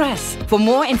the stress. For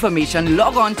more information,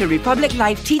 log on to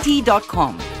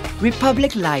republiclifett.com.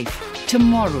 Republic Life.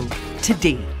 Tomorrow.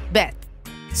 Today. Bet.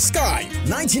 Sky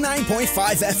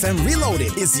 99.5 FM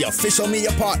Reloaded is the official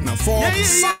media partner for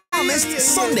Psalmist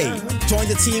Sunday. Join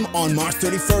the team on March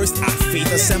 31st at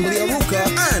Faith Assembly Aruka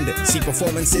and see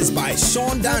performances by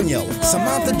Sean Daniel,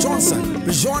 Samantha Johnson,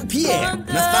 Jean Pierre,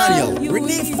 Nathaniel,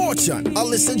 Renee Fortune,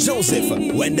 Alyssa Joseph,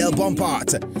 Wendell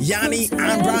Bompart, Yanni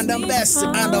and Brandon Best,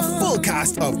 and a full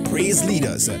cast of praise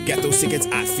leaders. Get those tickets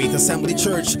at Faith Assembly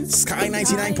Church, Sky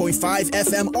 99.5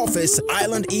 FM office,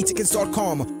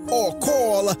 islandetickets.com, or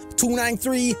call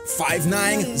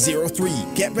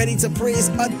 293-5903. Get ready to praise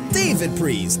a David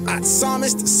praise at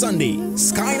Psalmist Sunday.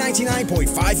 Sky 99.5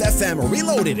 FM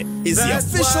Reloaded is the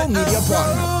official media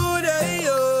partner.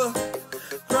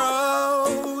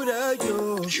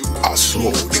 You are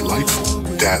so delightful,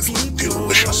 dazzling,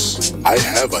 delicious. I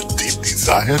have a deep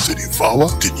desire to devour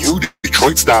the new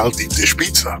Detroit-style deep dish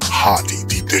pizza. Hearty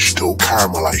deep dish dough,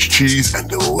 caramelized cheese, and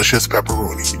delicious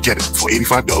pepperoni. Get it for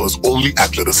 $85 only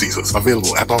at Little Caesars.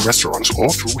 Available at our restaurants or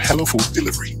through Hello Food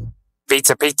Delivery.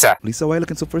 Pizza. Lisa, why you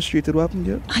looking so frustrated? What happened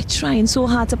here? I trying so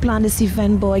hard to plan this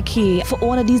event, boy, Key, for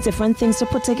all of these different things to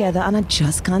put together, and I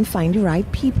just can't find the right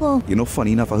people. You know,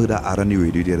 funny enough, I heard that ad on the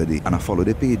radio the other day, and I followed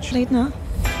the page. Play it now.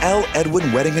 L.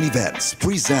 Edwin Wedding and Events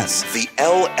presents the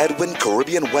L. Edwin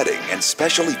Caribbean Wedding and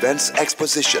Special Events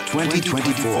Exposition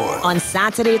 2024. On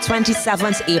Saturday,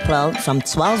 27th April from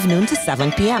 12 noon to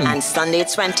 7 p.m. and Sunday,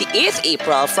 28th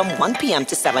April from 1 p.m.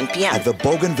 to 7 p.m. At the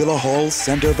Bougainvillea Hall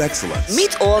Center of Excellence.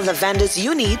 Meet all the vendors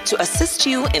you need to assist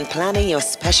you in planning your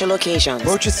special occasions.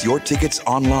 Purchase your tickets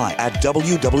online at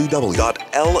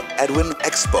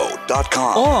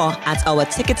www.ledwinexpo.com or at our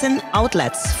ticketing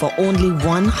outlets for only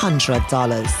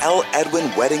 $100. L. Edwin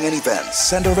Wedding and Events,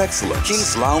 Center of Excellence,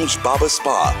 King's Lounge, Baba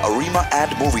Spa, Arima and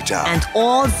Movietown, and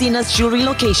all Zenith Jewelry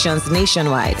locations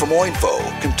nationwide. For more info,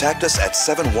 contact us at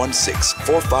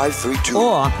 716-4532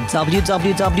 or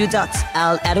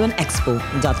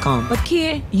www.ledwinexpo.com. But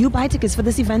Kay, you buy tickets for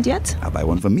this event yet? I buy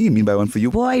one for me, buy one for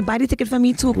you. Boy, buy the ticket for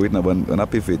me too. Wait, now, when I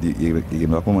pay for it, you give me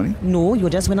back my money? No, you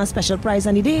just win a special prize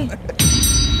on the day.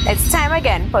 It's time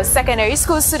again for secondary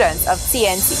school students of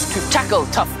TNC to tackle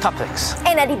tough topics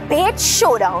in a debate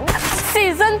showdown.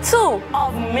 Season 2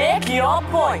 of Make Your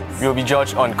Points. You'll be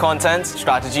judged on content,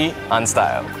 strategy, and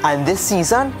style. And this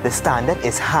season, the standard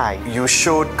is high. You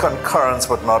showed concurrence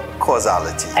but not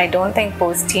causality. I don't think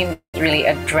both teams really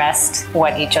addressed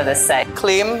what each other said.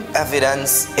 Claim,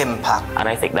 evidence, impact. And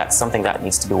I think that's something that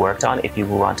needs to be worked on if you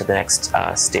move on to the next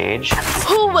stage.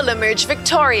 Who will emerge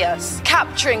victorious,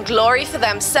 capturing glory for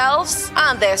themselves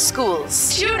and their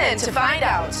schools? Tune in to find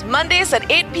out. Mondays at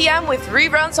 8 p.m. with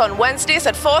reruns on Wednesdays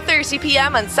at 4:30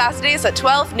 p.m. and Saturdays at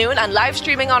 12 noon and live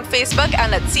streaming on Facebook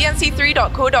and at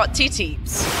cnc3.co.tt.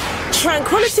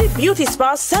 Tranquility Beauty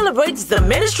Spa celebrates the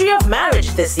Ministry of Marriage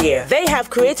this year. They have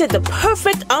created the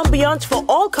perfect ambiance for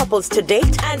all couples to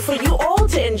date and for you all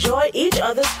to enjoy each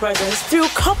other's presence through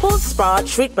couples spa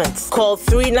treatments. Call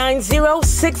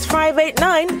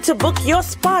 390-6589 to book your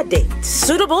spa date.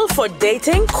 Suitable for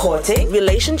dating, courting,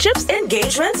 relationships,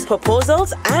 engagements,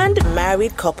 proposals, and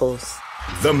married couples.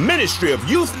 The Ministry of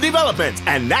Youth Development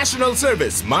and National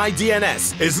Service,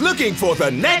 MyDNS, is looking for the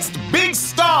next big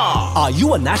star. Are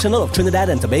you a national of Trinidad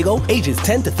and Tobago, ages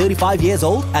 10 to 35 years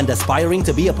old, and aspiring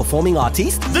to be a performing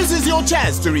artist? This is your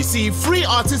chance to receive free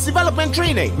artist development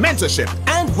training, mentorship,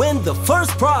 and win the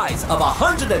first prize of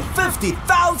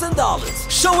 $150,000.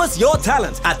 Show us your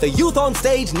talent at the Youth on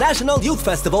Stage National Youth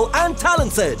Festival and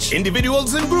Talent Search.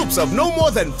 Individuals and groups of no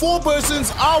more than 4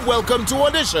 persons are welcome to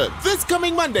audition. This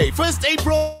coming Monday, 1st April,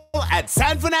 at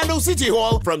San Fernando City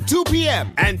Hall from 2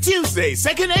 p.m. and Tuesday,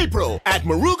 2nd April at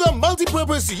Moruga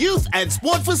Multipurpose Youth and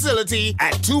Sport Facility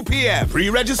at 2 p.m.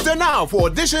 Pre-register now for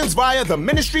auditions via the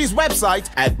ministry's website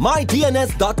at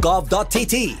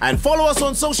mydns.gov.tt and follow us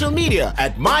on social media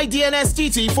at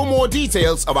mydnSTT for more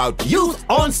details about Youth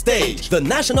on Stage, the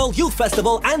National Youth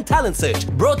Festival and Talent Search,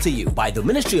 brought to you by the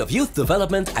Ministry of Youth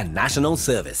Development and National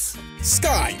Service.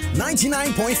 Sky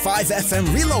 99.5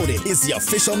 FM Reloaded is the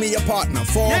official media partner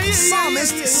for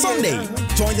Psalmist Sunday.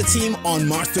 Join the team on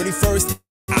March 31st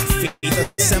at Faith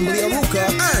Assembly Aruka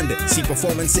and see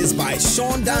performances by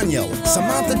Sean Daniel,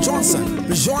 Samantha Johnson,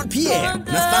 Jean-Pierre,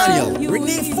 Nathaniel,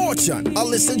 Renee Fortune,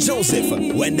 Alyssa Joseph,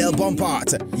 Wendell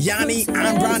Bompart, Yanni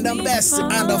and Brandon Best,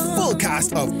 and a full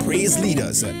cast of praise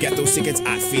leaders. Get those tickets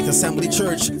at Faith Assembly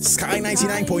Church, Sky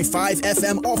 99.5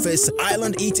 FM office,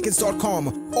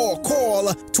 islandetickets.com, or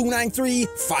call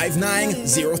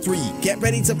 293-5903. Get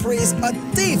ready to praise a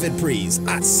David praise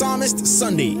at Psalmist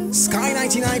Sunday. Sky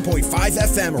 99.5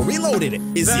 FM Reloaded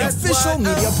is the official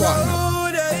media partner.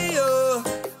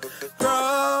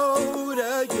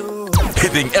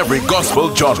 Hitting every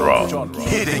gospel genre,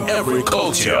 hitting every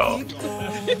culture.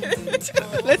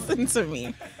 Listen to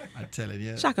me. I'm telling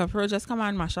you. Shaka Pro just come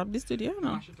and mash up the studio, you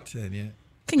know. I'm telling you.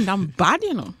 Kingdom bad,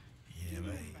 you know. Yeah,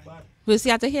 man. We'll see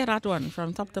how to hear that one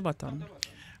from top to bottom.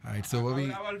 All right, so what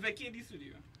we... I will vacate the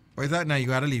studio. What is that now? You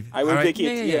gotta leave. I will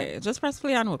vacate. Yeah. Just press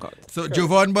play and work out. So,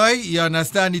 Jovan boy, you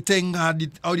understand the thing, how the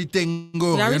thing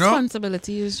go, the you know?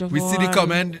 Responsibility is Jovan. We see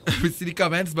the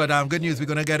comments, but good news. We're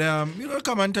gonna get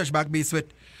come and touch back base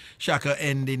with Shaka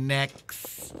in the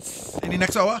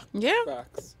next hour. Yeah. All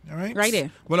right. Right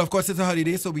there. Well, of course, it's a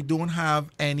holiday, so we don't have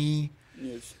any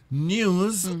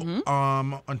news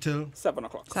until 7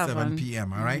 o'clock. 7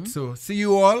 p.m. All right. So see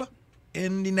you all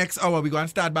in the next hour. We're going to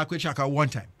start back with Shaka one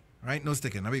time. All right. No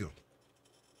sticking. There we go.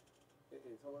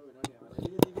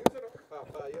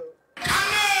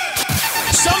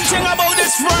 Something about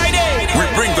this Friday. We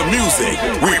bring the music.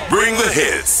 We bring the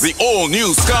hits. The all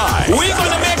new Sky. We're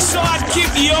gonna make sure I keep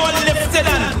you all lifted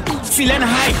and feeling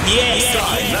hype. Yeah.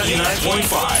 Sky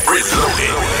 99.5.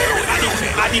 Reloaded.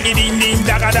 Ding ding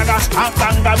daga daga,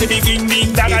 hanga ding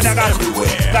ding daga daga,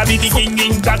 gabi ding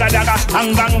ding daga daga,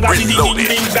 hanga ding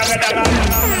ding daga daga.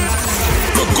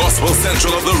 The gospel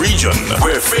central of the region,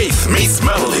 where faith meets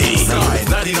melody. Sky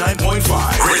 99.5.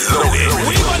 Reloaded.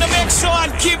 We're gonna make sure I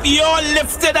keep you all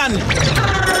lifted and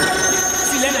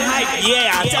feeling hype.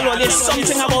 Yeah, I tell you, there's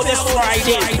something about this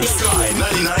Friday. Sky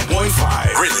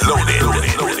 99.5. Reloaded.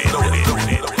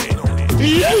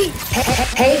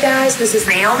 Hey guys, this is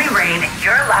Naomi Rain, and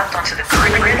you're locked onto the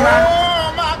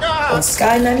GRIDLOCK on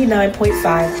Sky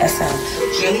 99.5 FM.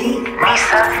 JD,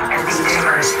 Lisa, and the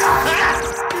Universe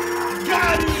podcast.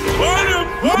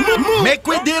 Make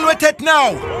we deal with it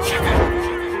now.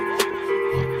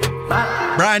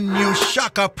 Brand new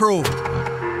Shaka Pro.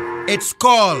 It's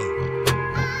called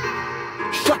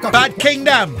Bad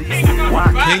Kingdom.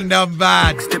 Kingdom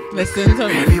Bad. Listen to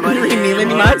me. Renaming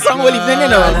the mad song, we'll leave it, you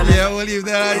know. Yeah, we'll leave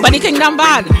that. But the Kingdom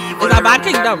Bad. It's a bad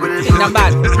kingdom. Kingdom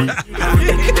Bad.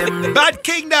 Bad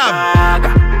Kingdom.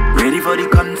 Ready for the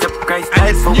concept, Christ. And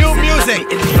it's new music.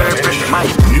 New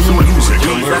music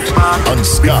on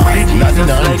Sky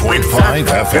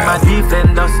 99.5 FM. My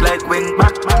defenders like wing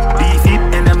back. Defeat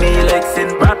enemy like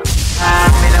sin back.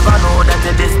 Me never know that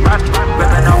it is bad.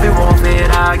 Weapon of the warfare,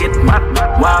 I get mad.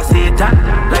 Wow, Satan,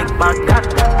 like Baghdad.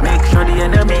 Make sure the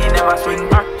enemy never swing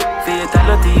back.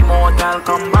 Fatality, mortal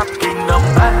combat. Kingdom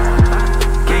bad.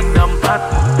 Kingdom bad.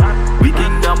 We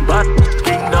kingdom bad.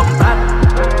 Kingdom bad.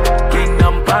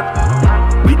 Kingdom bad.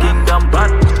 We kingdom bad.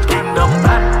 Kingdom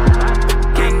bad.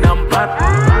 Kingdom bad.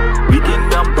 We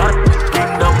kingdom bad.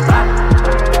 Kingdom bad.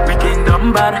 We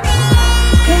kingdom bad.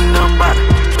 Kingdom bad.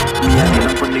 Me and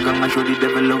him put the gun and show the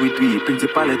devil how we tweet.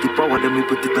 Principality power, then we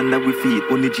put it under we feet.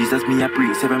 Only Jesus me a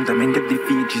pray. 7 times and get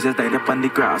defeat. Jesus died upon the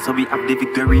cross, so we have the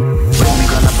victory. When we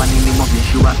call upon the name of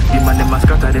Yeshua, the man them a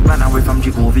scatter the plan away from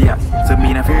Jehovah. So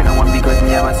me not fear no one because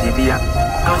me have a savior.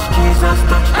 Cause Jesus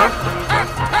touched up.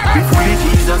 We fully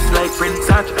Jesus like Prince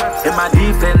Hatch. And my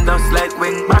defenders like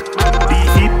wing back.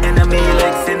 Defeat enemy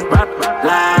like sin brat.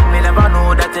 Like me never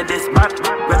know that it is bad.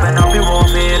 Weapon of the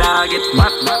warfare, I get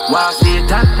mad. Wow,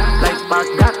 Satan, like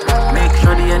Baghdad. Make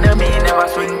sure the enemy never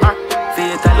swing back.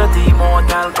 Fatality,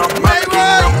 mortal combat.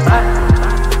 Kingdom bad.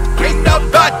 Kingdom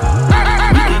bad.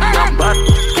 Kingdom bad.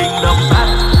 Kingdom bad.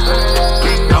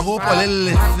 I hope a little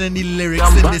listening the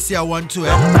lyrics in this year one too.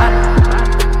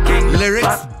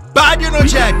 Lyrics bad, you know,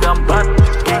 Jack. Kingdom bad.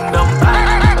 Kingdom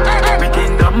bad. We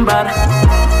kingdom bad.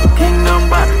 Kingdom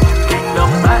bad.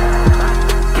 Kingdom bad.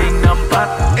 Kingdom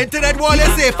bad. Internet wall, you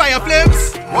say fire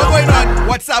flames. What going on?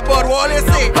 What's up, board wall, you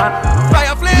say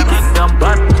fire flames. Kingdom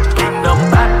bad. Kingdom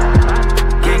bad.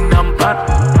 Kingdom bad.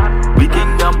 We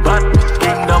kingdom bad.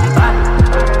 Kingdom bad.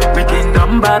 We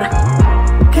kingdom bad.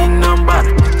 Kingdom bad.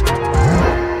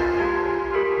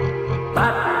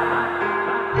 Bad.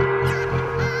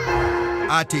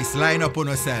 Artists, line up on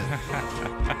yourself.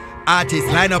 Artists,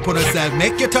 line up on yourself.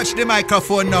 Make you touch the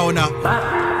microphone now.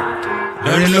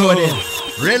 Reload it.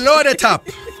 Reload it up.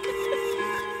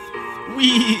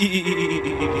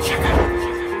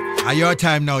 Are your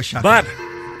time now, Shaka? But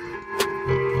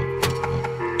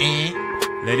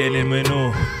let the enemy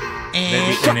know.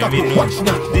 Let the enemy know.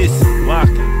 This walk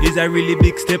is a really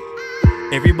big step.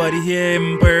 Everybody here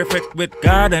imperfect with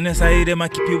God and inside them I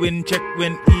keep you in check.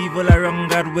 When evil around,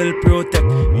 God will protect.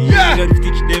 Yeah. God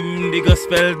teach them the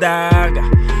gospel dog.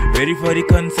 Ready for the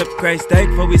concept, Christ died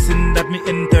for we sin that me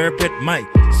interpret my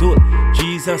soul.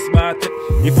 Jesus bought it.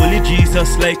 If only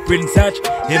Jesus like Prince Hatch.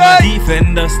 Him a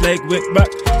defend us like wick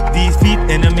back. These feet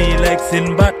enemy like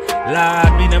sin but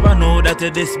Lord, we never know that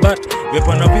it is bad.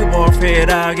 Weapon of the warfare,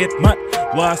 I get mad.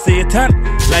 War Satan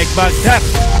like Baghdad.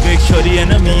 Make sure the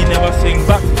enemy never swing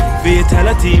back.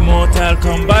 Fatality, mortal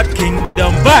combat,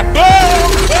 kingdom back.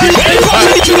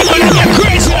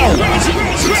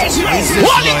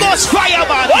 Holy Ghost fire,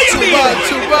 man. What you mean?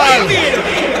 Too bad.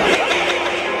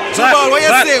 What you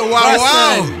say?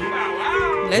 Wow.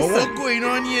 Listen. What's going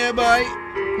on here, boy?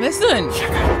 Listen.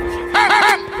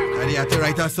 And you have to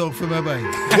write a song for me, boy.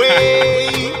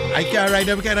 Wait. I can't write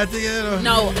them kind of thing, you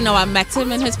know. No, I met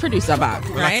him in his producer bag,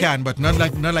 Well, right? I can, but not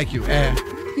like you.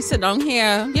 He sit down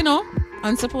here, you know,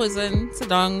 unsupposing, sit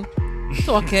down,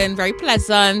 talking, very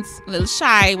pleasant, a little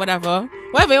shy, whatever.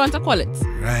 whatever you want to call it.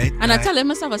 Right. And I tell him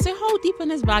myself, I say, how deep in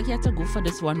his bag he had to go for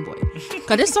this one boy?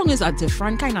 Because this song is a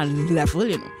different kind of level,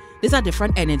 you know. There's a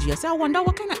different energy. I say, I wonder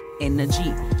what kind of energy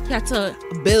he had to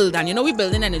build. And you know, we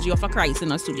building energy off of Christ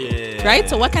in our studio. Yeah. Right?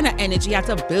 So what kind of energy he had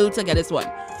to build to get this one?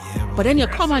 Yeah, but then you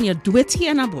come and you do it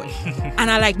here now, boy.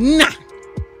 And I like, nah.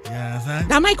 Yeah,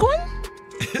 that mic on?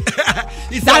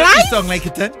 He song like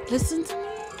it then? Listen to me.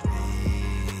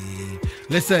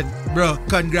 Listen, bro,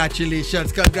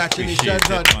 congratulations. Congratulations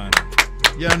on.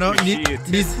 You know,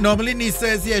 normally Nisa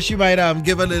is here, she might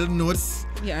give a little notes.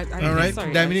 Yeah, all right.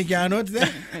 Sorry, Dominique, you have notes there?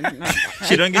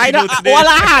 She don't give you notes today. All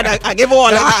I had, I give all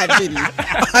I had,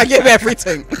 I give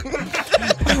everything.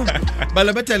 But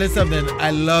let me tell you something.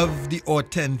 I love the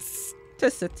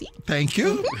authenticity. Thank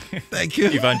you. Thank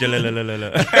you. Evangelist.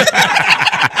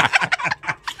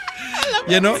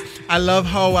 You know, I love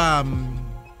how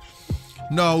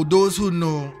now those who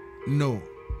know.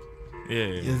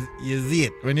 Yeah. You see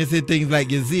it. When you say things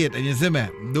like you see it and you say,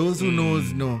 man, those who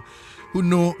knows know. Who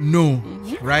know,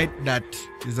 right? That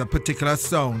is a particular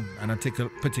sound and a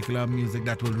particular music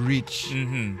that will reach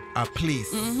a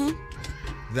place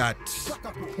that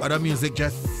other music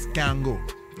just can't go.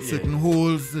 Yeah. Certain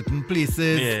holes, certain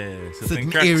places, certain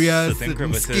cracks, areas,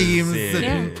 certain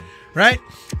schemes, right?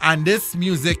 And this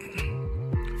music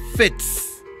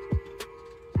fits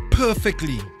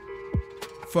perfectly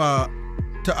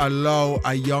to allow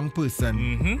a young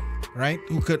person, right,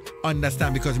 who could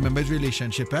understand, because remember it's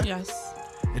relationship, eh? Yes.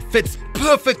 It fits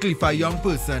perfectly for a young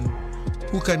person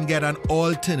who can get an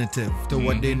alternative to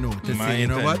what they know. To say, you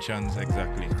know what?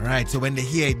 Exactly. Right. So when they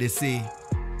hear it, they say,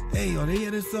 hey, you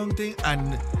hear this song thing?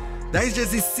 And that is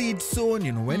just the seed sown,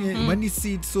 you know. When the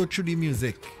seed sow through the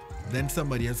music, then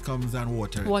somebody else comes and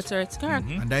water it. Water it, correct.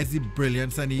 And that's the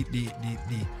brilliance and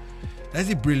that's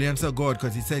the brilliance of God,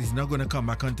 because he said he's not going to come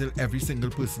back until every single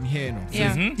person here, you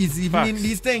know. So he's even in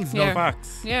these things. Yeah. No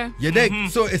Facts. Yeah. You dig?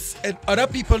 So other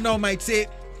people now might say,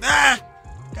 what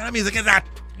kind of music is that?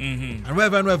 And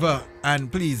whatever.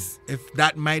 And please, if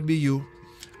that might be you,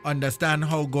 understand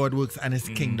how God works and his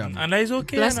kingdom. And that is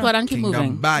okay. Bless God and keep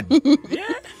moving. Bad. Yeah.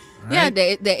 Right? Yeah,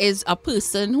 there is a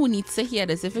person who needs to hear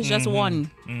this. If it's just one.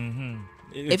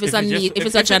 If it's a need, if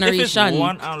it's a generation. If it's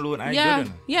one alone,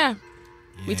 yeah.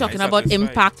 We're talking about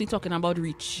impact. We're talking about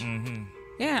reach.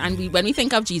 Yeah, and when we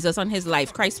think of Jesus and his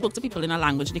life, Christ spoke to people in a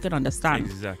language they could understand.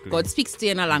 Exactly. God speaks to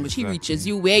you in a language. He reaches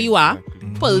you where you are,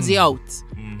 pulls you out.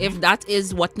 If that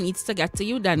is what needs to get to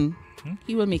you, then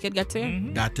he will make it get to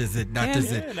you. That is it. That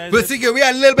is it. But see, we are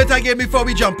a little bit again before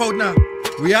we jump out now.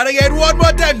 We are again one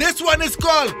more time. This one is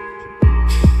called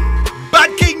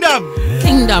Bad Kingdom.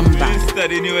 Kingdom Bad.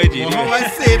 I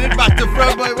said it back to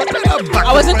front, boy.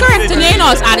 I wasn't correct in you, I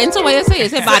was adding to what you say. You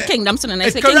say Bad Kingdom, so then I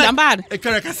say Kingdom Bad.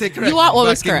 Correct, I say correct. You are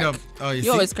always correct. Oh,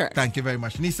 You're always correct. Thank you very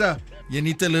much. Nisa, you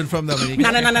need to learn from Dominique. No.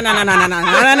 I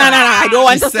don't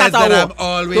want to start a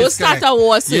war. Don't start a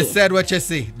war, You said what you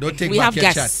say. Don't take back your chat. We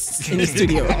have guests in the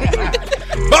studio.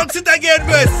 Bounce it again,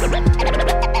 boss.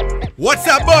 What's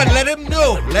up, bud? Let him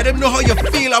know. Let him know how you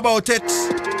feel about it.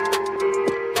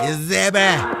 Is there,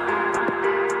 man?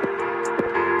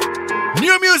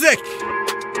 New music.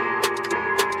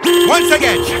 Once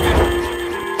again.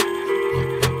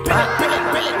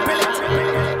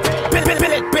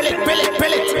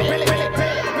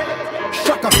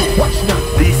 SHAKA, watch now.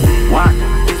 This one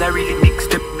is a really big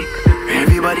step.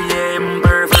 Everybody aim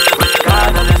perfect.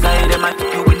 God on the side, them I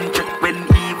keep you in check. When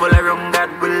evil around, God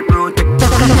will protect. Them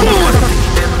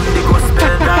the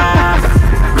gospel dance.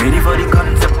 Ready for the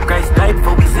concept, Christ died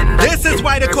for we sin. This is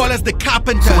why they call us the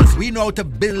carpenters. We know how to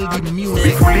build the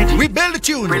music. We build the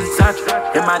tunes.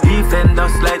 Them a defend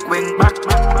us like wing back.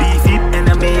 Defeat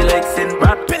enemy like sin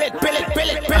rap.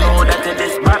 I know that it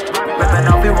is bad. Weapon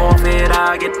of the warfare,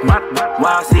 I get mad.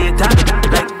 Wow, Satan,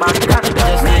 like Baghdad.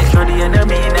 Just make sure the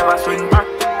enemy never swing back.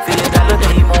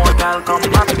 Fatality, mortal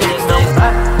combat. Kingdom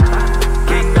bad.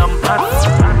 Kingdom bad.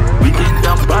 We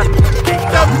kingdom bad.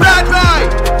 Kingdom bad, boy.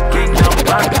 Kingdom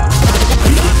bad.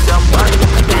 We kingdom bad.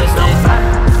 Kingdom bad.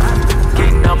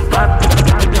 Kingdom bad.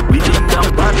 We kingdom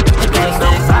bad.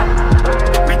 Kingdom bad.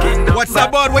 We kingdom. What's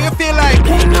up, bud? What you feel like?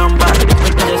 Kingdom bad.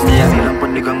 Seal up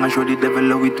on the gang and show the devil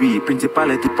how it we.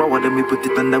 Principality power, then we put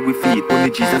it under we feet.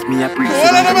 Only Jesus me a priest. So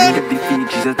that we get defeat.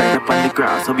 Jesus died upon the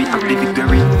cross, so we have the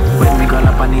victory. When we call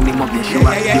upon the name of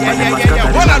Yeshua,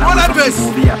 Hold on, verse.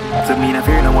 So me not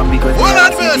fear no one because hold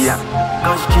on, verse.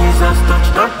 Cause Jesus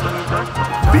touched up.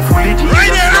 We fully Jesus.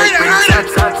 Right there.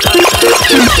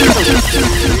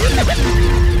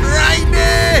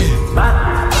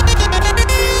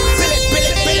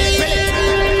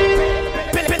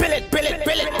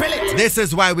 This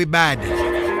is why we bad.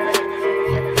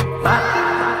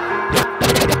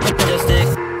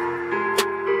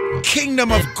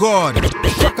 kingdom of God.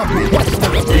 What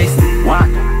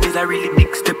is a really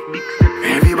big step?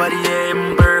 Everybody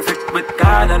imperfect with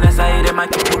God on the side. Them I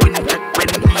keep doing check when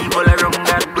evil around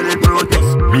God will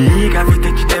protest. Me can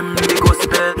teach them the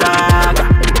gospel dog.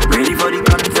 Ready for the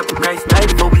concept Christ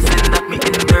died for we sin that me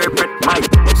interpret my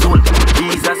soul.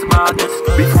 Jesus bought us.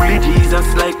 We fully Jesus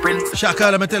like Prince.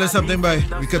 Shaka, let me tell you something, boy.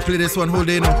 We could play this one whole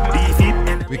day now.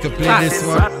 We could play this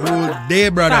one whole day,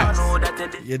 brother.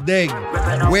 You dig?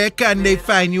 Where can they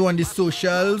find you on the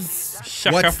socials?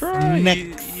 Shaka What's Pro.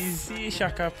 next? Easy.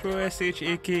 Shaka Pro.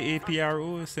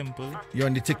 SHAKA Simple. You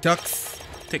on the TikToks?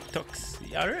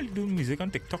 TikToks. I really do music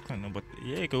on TikTok, but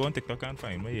yeah, you can go on TikTok and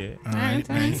find me. Yeah. All right,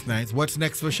 nice. What's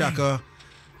next for Shaka?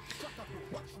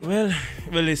 Well,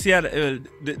 you see,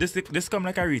 this come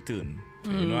like a return.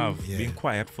 You know, I've been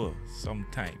quiet for some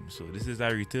time, so this is a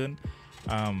return.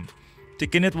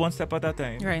 Taking it one step at a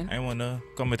time. Right. I wanna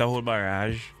come with a whole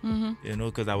barrage. You know,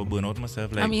 because I will burn out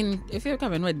myself. Like, I mean, if you're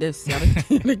coming with this, you're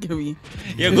give me.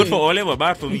 Yeah, good for all, but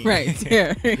bad for me. Right.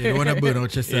 Yeah. You don't wanna burn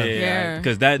out yourself. Yeah.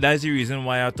 Because that's the reason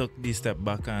why I took this step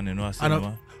back and I said,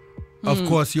 of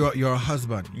course, you're a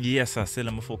husband. Yes, I still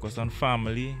am focused on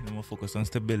family. I'm focused on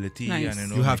stability. Nice.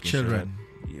 And you have children.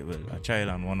 A child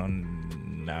and one on.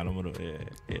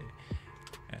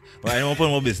 Well, I don't put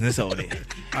more business out there.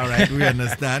 All right, we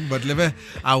understand. But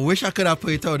I wish I could have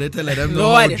put it out there to let them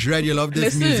know how dread you love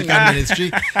this music and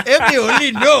ministry. If they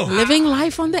only know. Living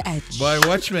life on the edge. Boy,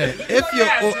 watch me. If you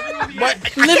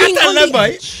living on the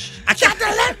edge. I can't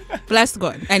tell them. Bless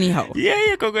God. Anyhow.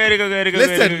 Yeah, go ahead.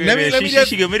 Listen, let me just.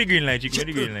 She give me the green light.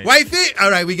 Wifey. All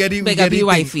right, we get it. Big up you,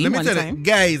 wifey. Let me tell you.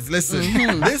 Guys, listen.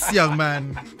 This young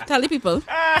man. Tell the people.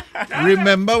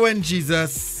 Remember when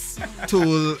Jesus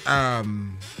told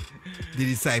the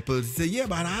disciples, he said, yeah,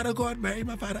 but how do God bury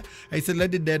my father? I said,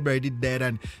 let the dead bury the dead.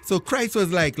 And so Christ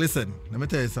was like, listen, let me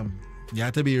tell you something. You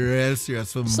have to be real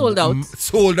serious for sold out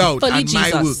Fully and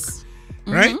Jesus.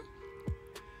 My work. Right?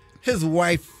 His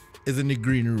wife is in the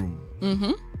green room.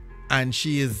 And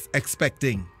she is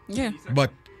expecting. Yeah.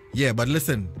 But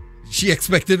listen, she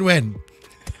expected when?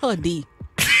 Third day.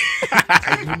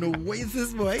 I don't know what is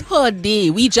this, boy. Third day.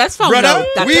 We just found Brother, out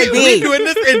that we doing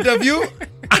this interview.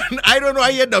 And I don't know,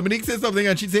 I hear Dominique say something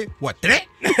and she say, what, today?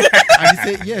 And he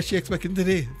say, yeah, she expecting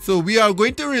today. So we are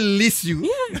going to release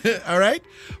you. Yeah. All right?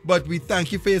 But we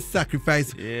thank you for your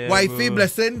sacrifice. Yeah, Wifey,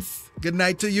 blessings. Good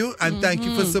night to you. And thank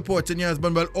you for supporting your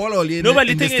husband. But all you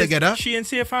in this together. She ain't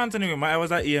say fans anyway. I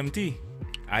was at EMT.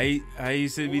 I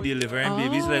used to be delivering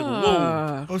babies like,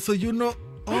 whoa. Oh, so you know.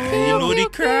 Okay, you know the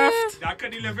craft. That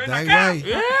can deliver the right.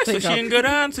 Yeah, so she ain't good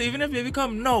hands. So even if baby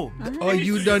come, no. Oh,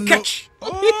 you don't catch. Know.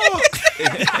 Oh.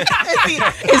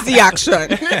 It's the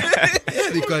action. Yeah,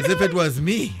 because if it was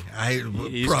me,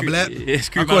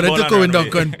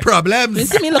 problems. You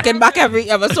see me looking back every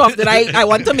so often. I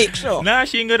want to make sure. Nah,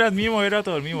 she ain't good at me worried at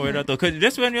all. Because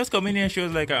just when you was coming here, she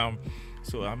was like,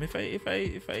 so if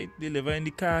I deliver in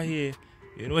the car here.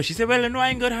 You know, she said, well, I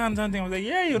ain't good hands and things. I was like,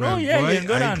 yeah, you're in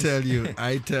good hands.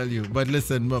 I tell you. But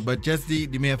listen, but just the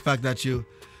mere fact that you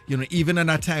know, even in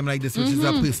a time like this, which is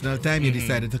a personal time, you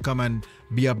decided to come and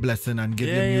be a blessing and give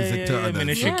your music to others.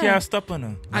 Ministry can't stop on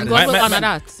her. And God will honor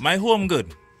that. My home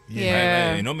good.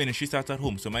 Yeah. You know, ministry starts at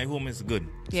home, so my home is good.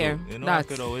 Yeah. So, you know, I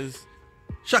could always...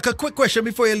 Shaka, quick question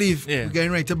before you leave. Yeah. We're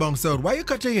getting ready to bounce out. Why you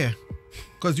cut your hair?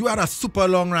 Because you had a super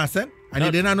long ras, and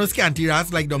you didn't have no scanty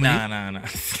ras like Dominique. Nah.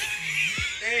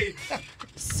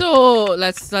 So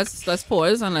let's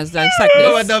pause and let's dissect this.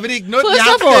 No, Dominique, First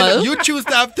of all, you choose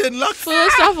to have thin locks.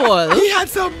 First of all, he had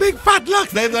some big fat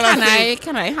locks. That's what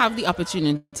can I have the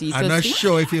opportunity? I'm not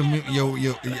sure if you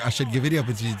I should give you the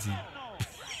opportunity.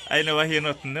 I never hear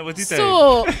nothing.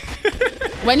 So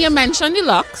when you mention the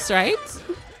locks, right?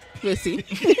 We'll see.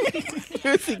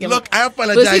 Look, I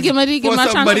apologize for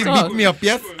somebody beat me up.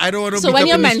 Yes, I don't want to. So when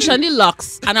you mentioned the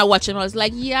locks and I watched him, I was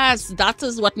like, yes, that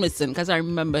is what missing because I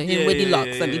remember him with the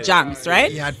locks and the jams,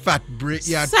 right? He had fat break.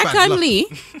 Secondly,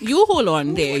 you hold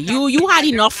on there. You had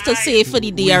enough to say for the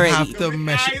day already.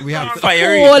 We have to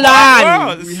fire. Hold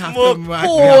on.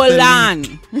 Hold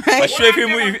on. I'm sure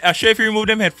if you remove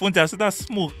them headphones, that's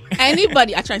smoke.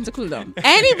 Anybody, I'm trying to cool down.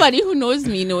 Anybody who knows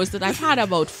me knows that I've had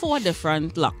about 4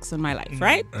 different locks in my life,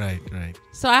 right? Right.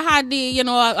 So I had the,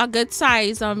 a good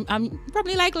size. I'm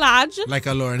probably like large. Like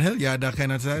a Lauryn Hill, you had that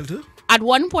kind of style too? At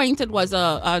one point, it was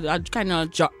a kind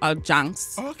of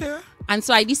junks. Okay. And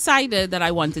so I decided that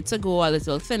I wanted to go a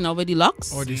little thinner with the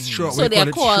locks. Or the straw. So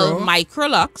they're called micro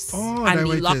locks. Oh, and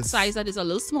the lock size that is a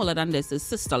little smaller than this is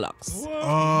sister locks.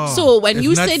 Oh, so when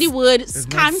you say the word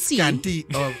scanty.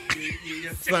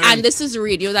 And this is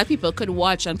radio that people could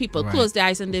watch, and people close their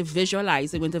eyes and they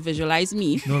visualize. They want to visualize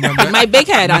me with my big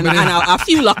head and a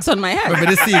few locks on my head.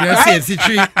 Remember the scene on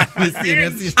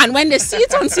CNC3? And when they see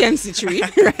it on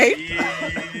CNC3, right,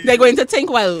 they're going to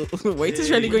think, well, what is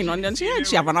really going on?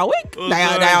 She have an awake. They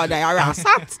are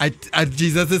sat.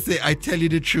 Jesus is saying, I tell you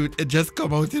the truth, it just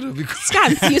come out, because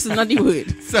scanty is not the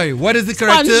word. Sorry, what is the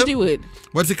correct term? The word.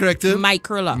 What's the correct term?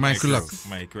 Microlocks.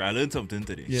 Micro. I learned something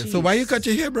today. Yeah. So why you cut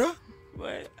your hair, bro?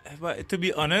 But to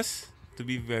be honest, to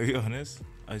be very honest,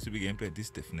 I used to be getting pretty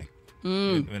stiff neck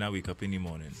when I wake up in the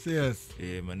morning. Yes.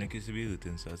 Yeah, my neck used to be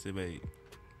hurting, so I say,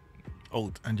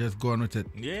 out. And just go on with it.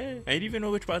 Yeah, I didn't even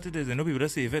know which part it is. I know people that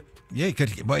save it. Yeah, you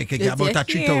could get about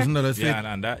 $3,000 for it.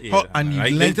 Yeah, and that, yeah. And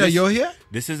you lent your hair?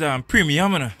 This is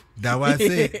premium, man. That's what I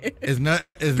say. It's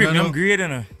premium grade,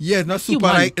 you Yeah, it's not super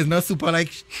like. It's not super like.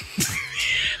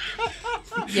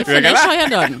 You finished or you're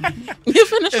done? You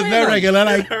finished or you're done? It's not regular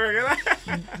like.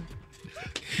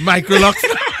 Microlocks.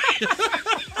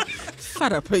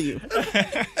 Fed up for you.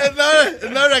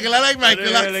 It's not regular like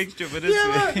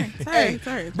Microlocks.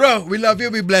 Sorry. Bro, we love you.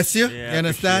 We bless you. Yeah, you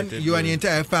understand? it, you and your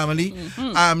entire family.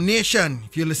 Nation,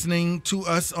 if you're listening to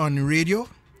us on radio,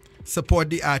 support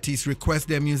the artists, request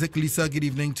their music. Lisa, good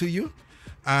evening to you.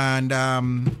 And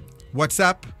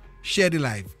WhatsApp, share the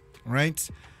live, right?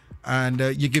 And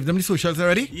you give them the socials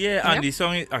already? Yeah, and the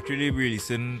song is actually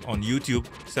releasing on YouTube,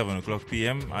 7 o'clock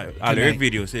p.m. A lyric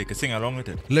video, so you can sing along with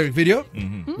it. Lyric video?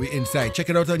 We inside.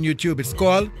 Check it out on YouTube. It's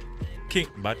called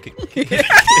Bad King.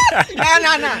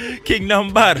 No.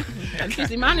 Kingdom Bad. He's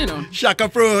the man, you know. Shaka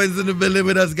Pro is in the building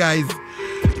with us, guys.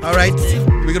 All right,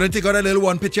 we're going to take out a little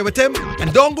one picture with him.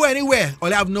 And don't go anywhere. Or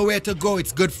have nowhere to go.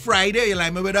 It's Good Friday. You're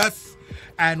live with us.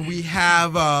 And we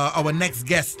have our next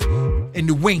guest in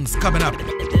the wings coming up.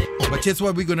 But here's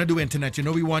what we're going to do, Internet. You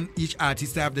know, we want each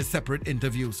artist to have this separate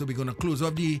interview. So we're going to close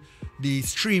off the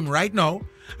stream right now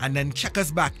and then check us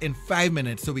back in 5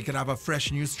 minutes so we can have a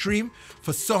fresh new stream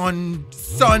for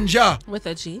Sonja. With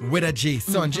a G. With a G.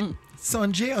 Sonja.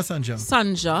 Sonja or Sonja?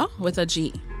 Sonja with a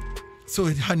G. So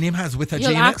her name has with a G.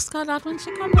 You'll ask her that when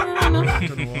she comes in. I don't know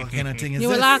what kind of thing is you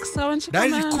this. will ask her when she comes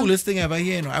in. That is the coolest thing ever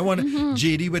here. You know? I want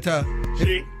JD with a...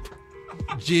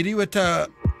 JD with a...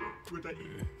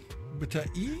 With an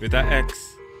E? With an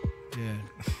X. Yeah.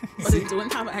 But it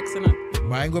don't have an X in it.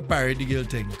 But I ain't go parry the girl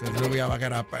thing, because we have a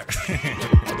kind of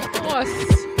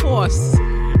Horse.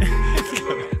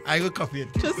 I go copy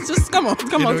it. Just come on.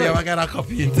 We have a kind of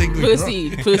copying thing.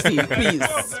 Proceed, please.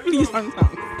 Please, Anton.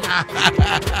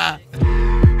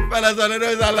 Fellas, all I know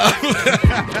is I love.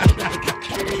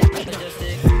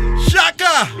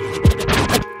 Shaka!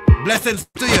 Blessings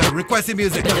to you. Requesting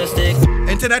music.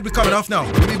 Internet, we're coming off now.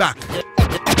 We'll be back.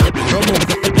 Don't move.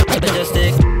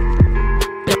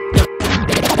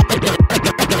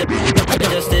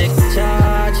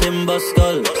 Charge him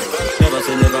bustle. Never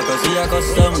say never cause he a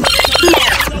custom.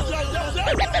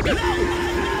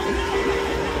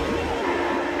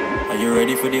 Are you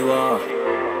ready for the war?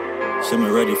 Say me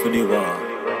ready for the war.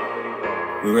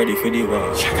 We ready for the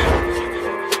war.